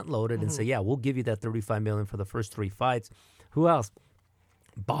know, front loaded and say, yeah, we'll give you that $35 million for the first 3 fights. Who else?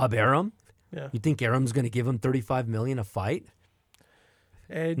 Bob Arum? Yeah. You think Arum's going to give him $35 million a fight?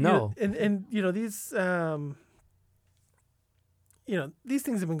 And No. and you know, these these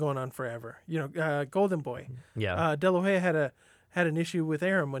things have been going on forever. You know, Golden Boy. Yeah, De La Hoya had an issue with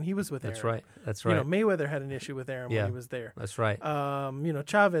Arum when he was with Arum. that's right. That's right. You know, Mayweather had an issue with Arum Yeah. when he was there. That's right. You know,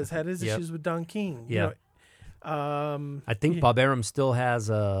 Chavez had his Yep. issues with Don King. Yeah. You know, I think Bob Arum still has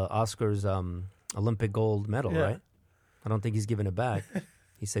Oscar's Olympic gold medal, Yeah. right? I don't think he's giving it back.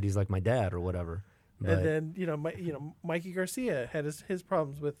 He said he's like my dad or whatever. But, and then Mikey Garcia had his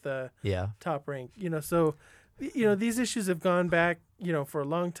problems with yeah, Top Rank. You know, so you know, these issues have gone back, you know, for a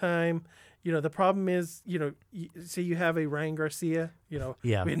long time. You know, the problem is, you know, say you have a Ryan Garcia. You know,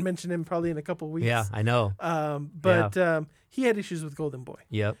 Yeah. we had mentioned him probably in a couple of weeks. yeah, I know. But he had issues with Golden Boy.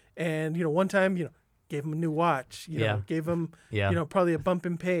 Yep. And, you know, one time, you know, gave him a new watch, you Yeah. know, gave him, Yeah. you know, probably a bump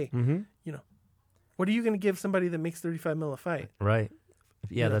in pay. Mm-hmm. You know, what are you going to give somebody that makes $35 million a fight? Right.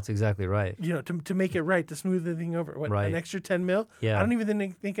 Yeah, You know. that's exactly right. You know, to make it right, to smooth the thing over. What, Right. an extra $10 million? Yeah. I don't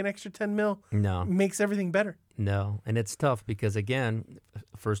even think an extra $10 million No. makes everything better. No, and it's tough because, again,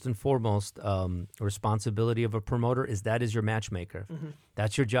 first and foremost, responsibility of a promoter is your matchmaker.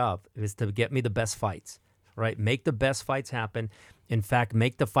 That's your job, is to get me the best fights, right? Make the best fights happen. In fact,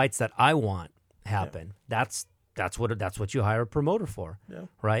 make the fights that I want happen. That's what you hire a promoter for, Yeah.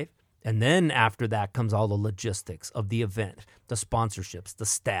 right? And then after that comes all the logistics of the event, the sponsorships, the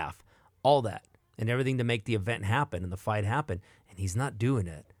staff, all that, and everything to make the event happen and the fight happen. And he's not doing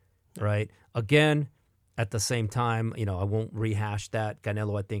it, right? Again, at the same time, you know, I won't rehash that.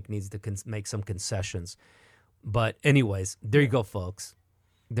 Canelo, I think, needs to make some concessions. But anyways, there you go, folks.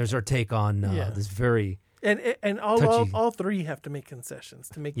 There's our take on this very And touchy. all three have to make concessions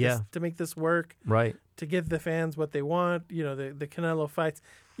to make this work, right. to give the fans what they want. You know, the Canelo fights.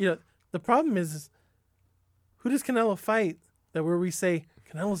 You know, the problem is who does Canelo fight that where we say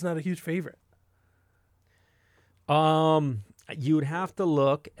Canelo's not a huge favorite? You would have to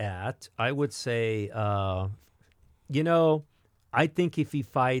look at, I would say, you know, I think if he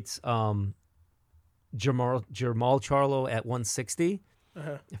fights Jamal Charlo at 160,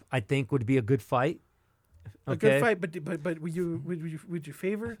 I think would be a good fight. A good fight, but would you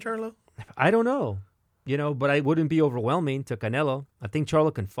favor Charlo? I don't know, you know, but I wouldn't be overwhelming to Canelo. I think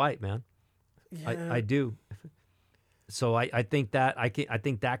Charlo can fight, man. Yeah. I do. So I think that I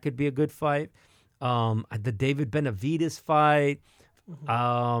think that could be a good fight. The David Benavidez fight.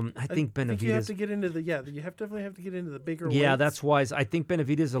 I think Benavidez. You have to get into definitely have to get into the bigger. Yeah, weights. that's wise. I think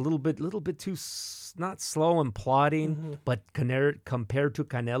Benavidez is a little bit too not slow and plodding, but compared to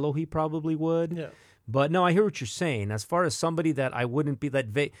Canelo, he probably would. Yeah. But no, I hear what you're saying. As far as somebody that I wouldn't be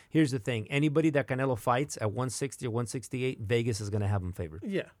here's the thing: anybody that Canelo fights at 160 or 168, Vegas is going to have him favored.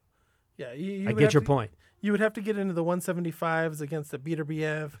 Yeah. Yeah. You I would get have your to- point. You would have to get into the 175s against the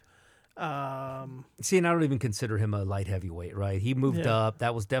Beterbiev. See, and I don't even consider him a light heavyweight, right? He moved Yeah. up.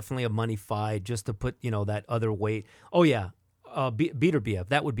 That was definitely a money fight just to put, you know, that other weight. Oh yeah, Beterbiev.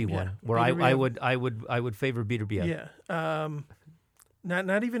 That would be one where I would favor Beterbiev. Yeah.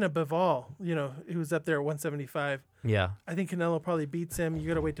 Not even a Bivol, you know, who's up there at 175. Yeah. I think Canelo probably beats him. You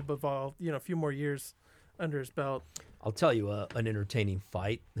got to wait to Bivol, you know, a few more years under his belt. I'll tell you an entertaining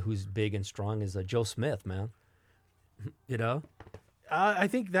fight who's big and strong is Joe Smith, man. You know? I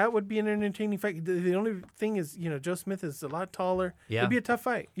think that would be an entertaining fight. The only thing is, you know, Joe Smith is a lot taller. Yeah. It'd be a tough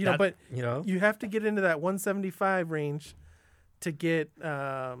fight, you know, but you know, you have to get into that 175 range to get,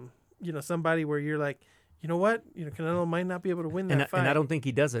 you know, somebody where you're like, you know what, you know, Canelo might not be able to win that fight. and I don't think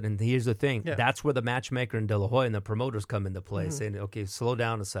he does it. And here's the thing: Yeah. that's where the matchmaker and De La Hoya and the promoters come into play, saying, "Okay, slow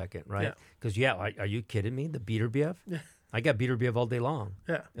down a second, right?" Yeah. Because are you kidding me? The Beterbiev? Yeah. I got Beterbiev all day long.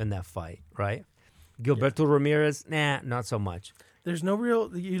 Yeah. In that fight, right? Gilberto Ramirez, not so much. There's no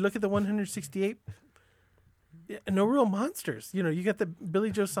real. You look at the 168. No real monsters. You got the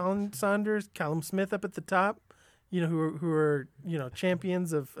Billy Joe Saunders, Callum Smith up at the top. Who are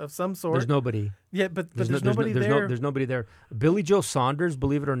champions of some sort. There's nobody. Yeah, but there's nobody there. There's nobody there. Billy Joe Saunders,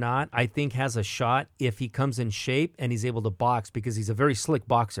 believe it or not, I think has a shot if he comes in shape and he's able to box because he's a very slick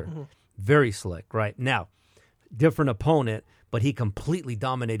boxer. Mm-hmm. Very slick, right? Now, different opponent, but he completely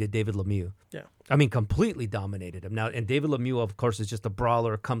dominated David Lemieux. Yeah. I mean, completely dominated him. Now, and David Lemieux, of course, is just a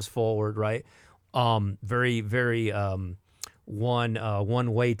brawler, comes forward, right? Very, very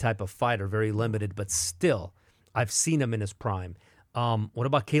one-way type of fighter, very limited, but still, I've seen him in his prime. What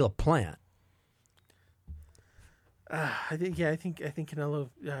about Caleb Plant? I think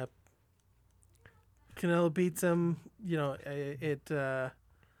Canelo beats him.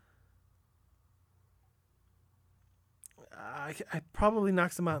 I probably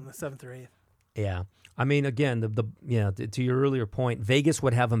knocks him out in the 7th or 8th. Yeah. I mean, again, to your earlier point, Vegas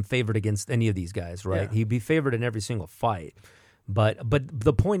would have him favored against any of these guys, right? Yeah. He'd be favored in every single fight. But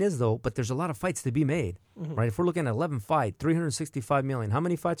the point is, though, there's a lot of fights to be made, right? If we're looking at 11 fight, $365 million, how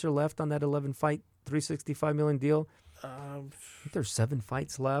many fights are left on that 11 fight, $365 million deal? I think there's 7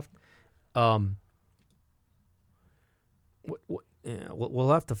 fights left. We'll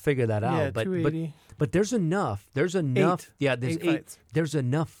have to figure that out. But 280. But there's enough. There's enough. There's 8 fights. There's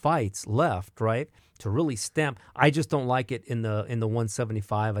enough fights left, right, to really stamp. I just don't like it in the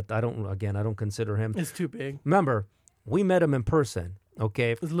 175. I don't consider him. It's too big. Remember, we met him in person.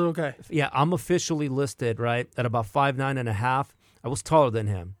 Okay, This little guy. yeah, I'm officially listed right at about 5'9.5". I was taller than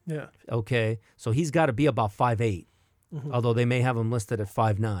him. Yeah. Okay, so he's got to be about 5'8". Although they may have him listed at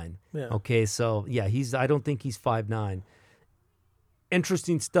 5'9". Yeah. Okay, so yeah, I don't think he's 5'9".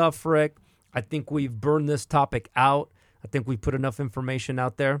 Interesting stuff, Rick. I think we've burned this topic out. I think we put enough information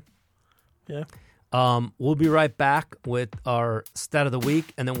out there. Yeah. We'll be right back with our stat of the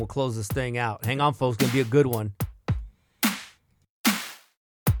week, and then we'll close this thing out. Hang on, folks. It's going to be a good one.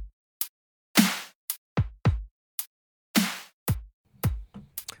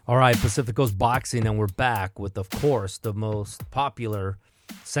 All right, Pacific Coast Boxing, and we're back with, of course, the most popular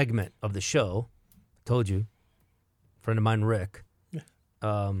segment of the show. Told you. Friend of mine, Rick,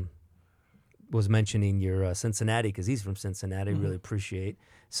 was mentioning your Cincinnati because he's from Cincinnati. Really appreciate.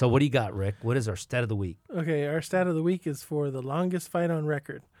 So what do you got, Rick? What is our stat of the week? Okay, our stat of the week is for the longest fight on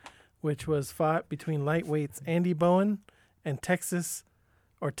record, which was fought between lightweights Andy Bowen and Texan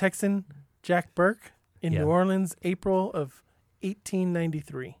Jack Burke in New Orleans, April of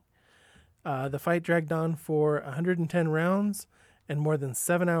 1893. The fight dragged on for 110 rounds and more than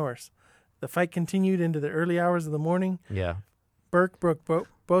 7 hours. The fight continued into the early hours of the morning. Yeah. Burke broke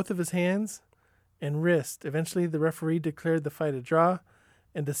both of his hands and wrist. Eventually, the referee declared the fight a draw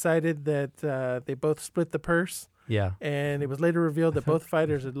and decided that they both split the purse. Yeah. And it was later revealed that both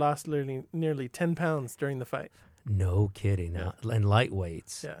fighters had lost nearly 10 pounds during the fight. No kidding. Yeah. And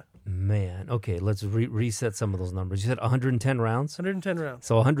lightweights. Yeah. Man. Okay, let's reset some of those numbers. You said 110 rounds? 110 rounds.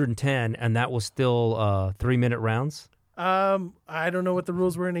 So 110, and that was still 3-minute rounds? I don't know what the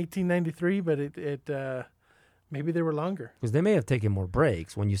rules were in 1893, but it maybe they were longer. Because they may have taken more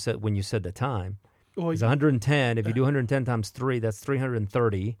breaks when you said the time. Well, It's 110. If you do 110 times 3, that's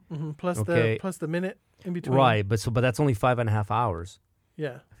 330. plus Okay. the minute in between. Right, but that's only 5.5 hours.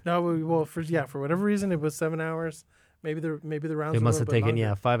 Yeah. No, for whatever reason it was 7 hours. Maybe the rounds. They were must a have little bit taken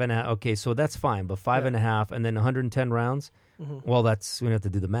longer. 5.5. Okay, so that's fine, but 5.5 and then 110 rounds. Well, we have to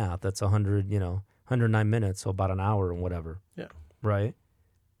do the math. That's 109 minutes, so about an hour and whatever. Yeah. Right.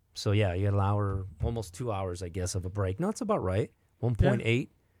 So yeah, you had an hour, almost 2 hours, I guess, of a break. No, it's about right. 1.8.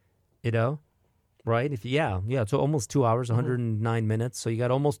 Right? So almost 2 hours, 109 minutes. So you got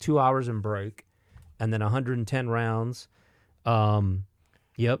almost 2 hours in break, and then 110 rounds.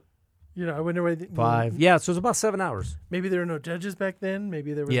 Yep. I wonder why. 5. Yeah, so it's about 7 hours. Maybe there were no judges back then.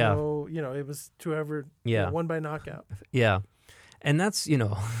 Maybe there was no. It was whoever. Won by knockout. Yeah. And that's,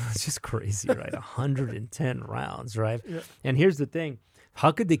 it's just crazy, right? 110 rounds, right? Yeah. And here's the thing.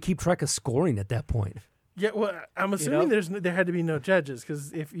 How could they keep track of scoring at that point? Yeah, well, I'm assuming there had to be no judges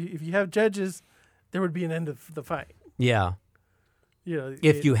because if you have judges, there would be an end of the fight. Yeah.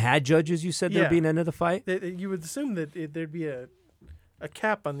 If you had judges, you said there'd be an end of the fight? You would assume that there'd be a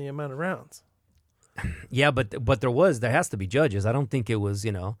cap on the amount of rounds. Yeah, but there has to be judges. I don't think it was,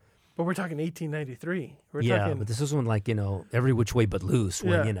 But we're talking 1893. We're yeah, talking, but this isn't like, every which way but loose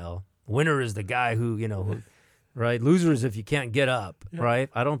when, winner is the guy who, right? Loser is if you can't get up, right?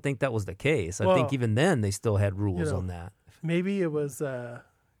 I don't think that was the case. I think even then they still had rules on that. Maybe it was,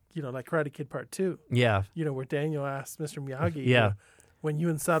 like Karate Kid Part 2. Yeah. Where Daniel asked Mr. Miyagi, Yeah. when you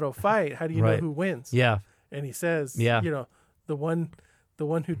and Sato fight, how do you know Right. who wins? Yeah. And he says, Yeah. the one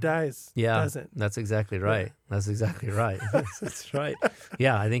who dies doesn't. That's exactly right. Yeah. That's exactly right. That's right.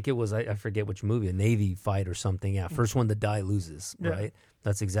 Yeah, I think it was, I forget which movie, a Navy fight or something. Yeah, first one to die loses, Yeah. right?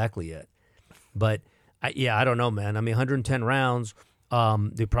 That's exactly it. But, I don't know, man. I mean, 110 rounds,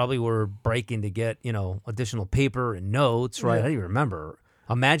 they probably were breaking to get, additional paper and notes, right? Yeah. I don't even remember.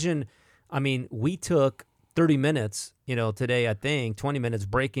 Imagine, we took 30 minutes, today, I think, 20 minutes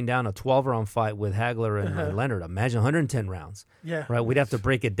breaking down a 12-round fight with Hagler and Leonard. Imagine 110 rounds. Yeah. Right, we'd have to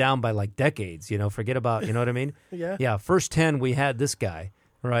break it down by like decades. Forget about, you know what I mean? Yeah. Yeah, first 10 we had this guy,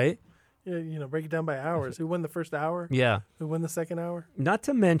 right? Yeah, break it down by hours. Who won the first hour? Yeah. Who won the second hour? Not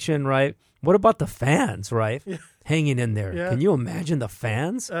to mention, right? What about the fans, right? Yeah. Hanging in there. Yeah. Can you imagine the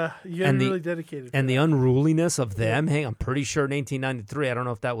fans You got really dedicated. and the unruliness of them? Hey, I'm pretty sure in 1893. I don't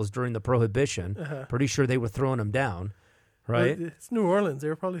know if that was during the Prohibition. Pretty sure they were throwing them down, right? Well, it's New Orleans. They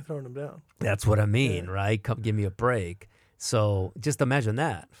were probably throwing them down. That's what I mean, right? Come give me a break. So just imagine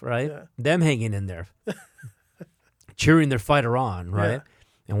that, right? Yeah. Them hanging in there, cheering their fighter on, right? Yeah.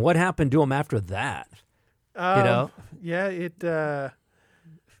 And what happened to them after that? Yeah, it.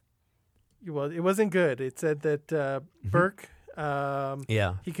 Well, it wasn't good. It said that Burke.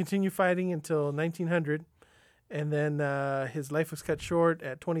 Yeah. He continued fighting until 1900, and then his life was cut short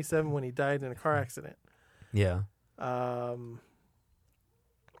at 27 when he died in a car accident. Yeah.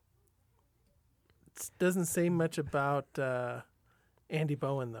 It doesn't say much about Andy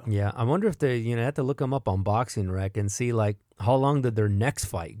Bowen, though. Yeah. I wonder if they, had to look them up on Boxing Rec and see, like, how long did their next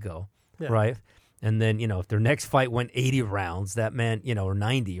fight go, Yeah. right? And then, if their next fight went 80 rounds, that meant, or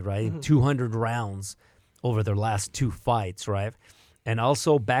 90, right? 200 rounds over their last two fights, right? And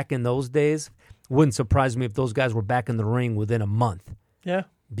also back in those days, wouldn't surprise me if those guys were back in the ring within a month. Yeah.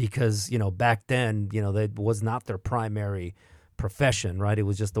 Because, back then, that was not their primary profession, right? It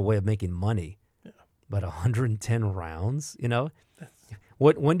was just a way of making money. Yeah. But 110 rounds,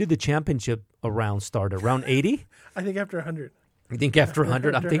 When did the championship round start? Around 80? I think after 100. You think after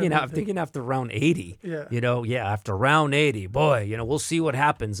 100? I'm After thinking 100. after round 80. Yeah. After round 80, boy, we'll see what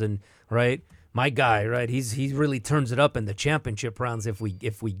happens. And, right, my guy, right, he really turns it up in the championship rounds if we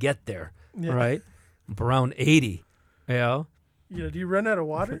get there, Yeah. right? Around 80, Do you run out of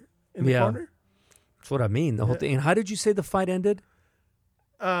water in the Yeah. corner? That's what I mean, the whole thing. And how did you say the fight ended?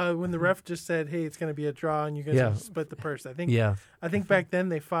 When the ref just said, "Hey, it's going to be a draw, and you guys have to split the purse." I think back then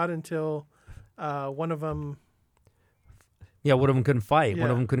they fought until one of them. Yeah, one of them couldn't fight. One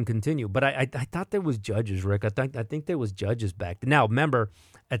Yeah. of them couldn't continue. But I thought there was judges, Rick. I think there was judges back then. Now, remember,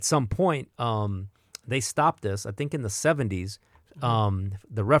 at some point, they stopped this. I think in the 70s,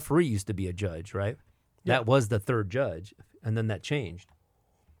 the referee used to be a judge, right? Yeah. That was the third judge, and then that changed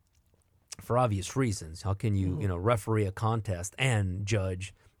for obvious reasons. How can you, referee a contest and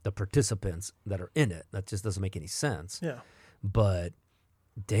judge the participants that are in it? That just doesn't make any sense. Yeah. But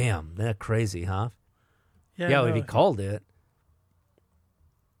damn, that's crazy, huh? Yeah. If he called it.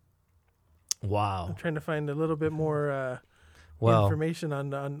 Wow. I'm trying to find a little bit more Well, information on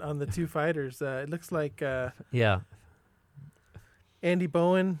the two fighters. It looks like yeah. Andy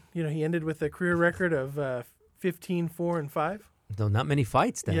Bowen. He ended with a career record of 15-4-5. No, not many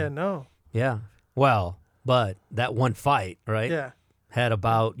fights then. Yeah. No. Yeah. Well, but that one fight, right? Yeah. Had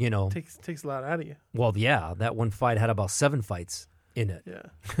about, Takes a lot out of you. well, yeah, that one fight had about 7 fights in it,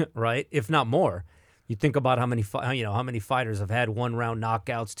 Yeah. right? If not more. You think about how many fighters have had 1-round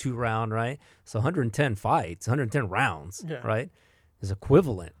knockouts, 2-round, right? So 110 fights, 110 rounds, Yeah. right? Is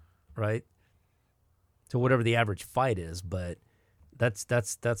equivalent, right? To whatever the average fight is, but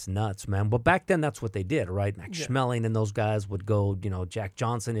that's nuts, man. But back then, that's what they did, right? Max Yeah. Schmeling and those guys would go, Jack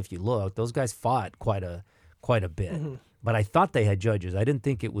Johnson. If you look, those guys fought quite a bit. Mm-hmm. But I thought they had judges. I didn't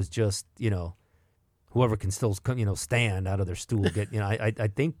think it was just whoever can still stand out of their stool. I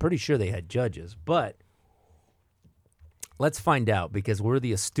think pretty sure they had judges. But let's find out, because we're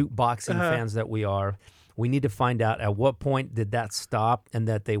the astute boxing fans that we are. We need to find out at what point did that stop and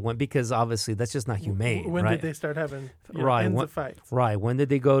that they went, because obviously that's just not humane. When right? did they start having Right, ends when- of fights? Right. When did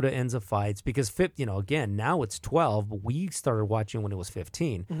they go to ends of fights? Because, again, now it's 12, but we started watching when it was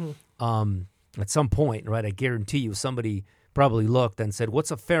 15. Mm-hmm. At some point, right, I guarantee you somebody probably looked and said,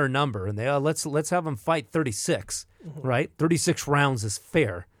 what's a fair number? And they, let's have them fight 36, right? 36 rounds is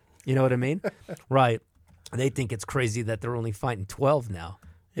fair. You know what I mean? Right. They think it's crazy that they're only fighting 12 now,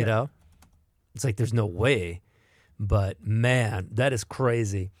 you know? It's like there's no way. But, man, that is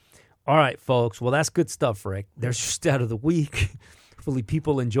crazy. All right, folks. Well, that's good stuff, Rick. There's your stat of the week. Hopefully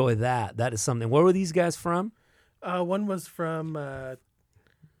people enjoy that. That is something. Where were these guys from? One was from,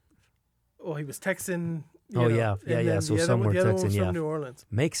 he was Texan Oh, know, yeah. and then So the other somewhere one, the other one Texan, was yeah. from New Orleans.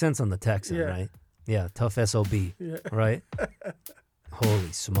 Makes sense on the Texan, Yeah. right? Yeah, tough SOB, Yeah. right?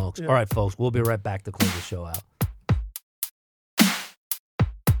 Holy smokes. Yeah. All right, folks, we'll be right back to close the show out.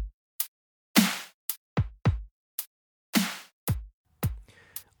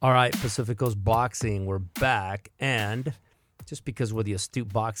 All right, Pacific Coast Boxing, we're back. And just because we're the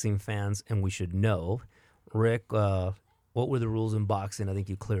astute boxing fans and we should know, Rick, what were the rules in boxing? I think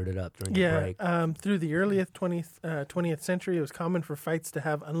you cleared it up during the break. Through the earliest 20th century, it was common for fights to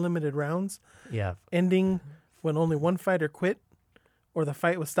have unlimited rounds, Yeah, ending when only one fighter quit or the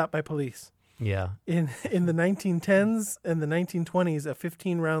fight was stopped by police. yeah. In the 1910s and the 1920s, a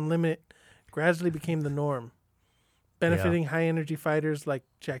 15-round limit gradually became the norm, benefiting high-energy fighters like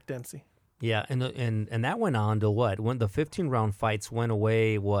Jack Dempsey. Yeah, and that went on to what? When the 15-round fights went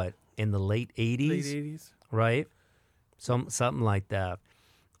away, what, in the late 80s? Late 80s. Right? Something like that.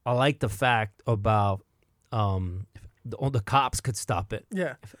 I like the fact about the cops could stop it,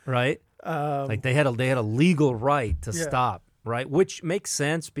 Yeah. right? Like they had a legal right to stop, right? Which makes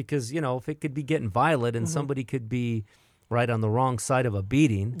sense because, if it could be getting violent and somebody could be right on the wrong side of a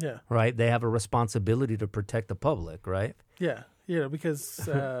beating, Yeah. right? They have a responsibility to protect the public, right? Yeah. Because,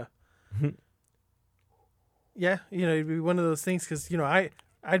 it'd be one of those things because,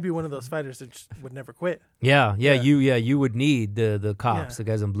 I'd be one of those fighters that just would never quit. Yeah. You would need the cops, the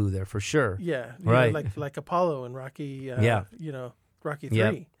guys in blue there for sure. Yeah. Right. Like Apollo and Rocky, Rocky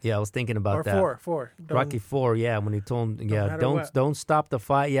 3. Yeah, I was thinking about Or that. 4. Rocky 4, yeah, when he told him, matter what. don't stop the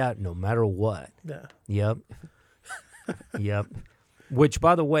fight, no matter what. Yeah. Yep. Yep. Which,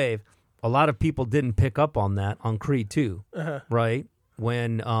 by the way, a lot of people didn't pick up on that on Creed 2, right?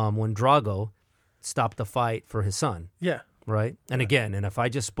 When Drago stopped the fight for his son, Yeah. right? And again, and if I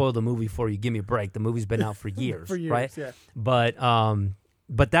just spoil the movie for you, give me a break. The movie's been out for years, For years, right? yeah. But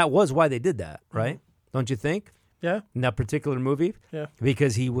that was why they did that, right? Don't you think? Yeah. In that particular movie? Yeah.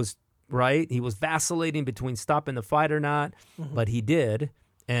 Because he was, right? He was vacillating between stopping the fight or not, but he did.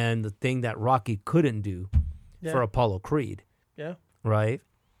 And the thing that Rocky couldn't do for Apollo Creed, Yeah. right?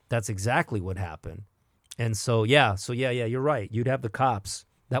 That's exactly what happened. And so, you're right. You'd have the cops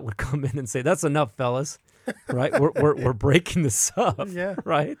that would come in and say, "That's enough, fellas." Right? We're breaking this up. Yeah.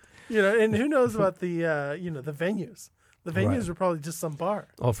 Right? And who knows about the the venues. The venues Right. are probably just some bar.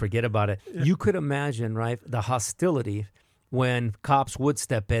 Oh, forget about it. Yeah. You could imagine, right, the hostility when cops would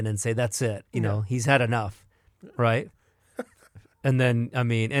step in and say, "That's it. He's had enough." Right? And then, I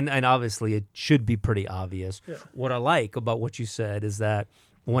mean, and obviously it should be pretty obvious. Yeah. What I like about what you said is that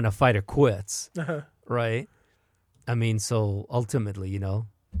when a fighter quits, right? I mean, so ultimately, Yeah.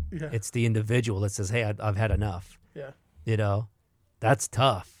 it's the individual that says, "Hey, I've had enough." Yeah. That's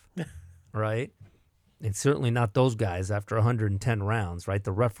tough, right? And certainly not those guys after 110 rounds, right?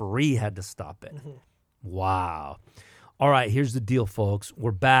 The referee had to stop it. Wow. All right, here's the deal, folks.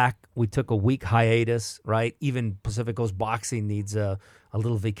 We're back. We took a week hiatus, right? Even Pacific Coast Boxing needs a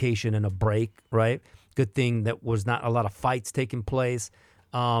little vacation and a break, right? Good thing that was not a lot of fights taking place.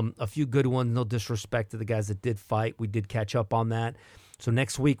 A few good ones, no disrespect to the guys that did fight. We did catch up on that. So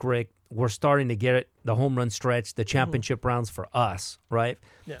next week, Rick, we're starting to get the home run stretch, the championship rounds for us, right?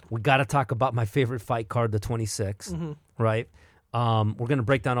 Yeah. We got to talk about my favorite fight card, the 26, right? We're going to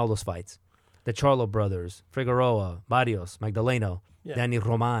break down all those fights. The Charlo brothers, Figueroa, Barrios, Magdaleno, Danny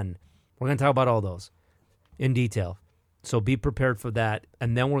Roman. We're going to talk about all those in detail. So be prepared for that.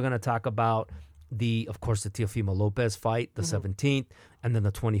 And then we're going to talk about of course, the Teofimo Lopez fight, the 17th, and then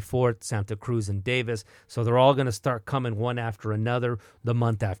the 24th, Santa Cruz and Davis. So they're all going to start coming one after another. The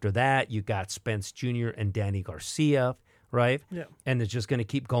month after that, you got Spence Jr. and Danny Garcia, right? Yeah. And it's just going to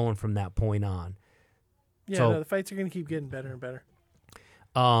keep going from that point on. Yeah. So- The fights are going to keep getting better and better.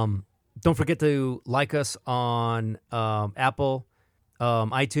 Don't forget to like us on Apple,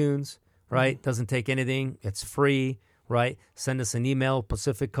 iTunes, right? Doesn't take anything. It's free, right? Send us an email,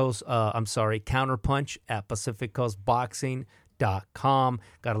 counterpunch@pacificcoastboxing.com.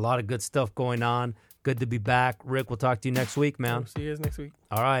 Got a lot of good stuff going on. Good to be back. Rick, we'll talk to you next week, man. See you guys next week.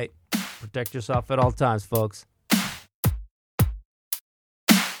 All right. Protect yourself at all times, folks.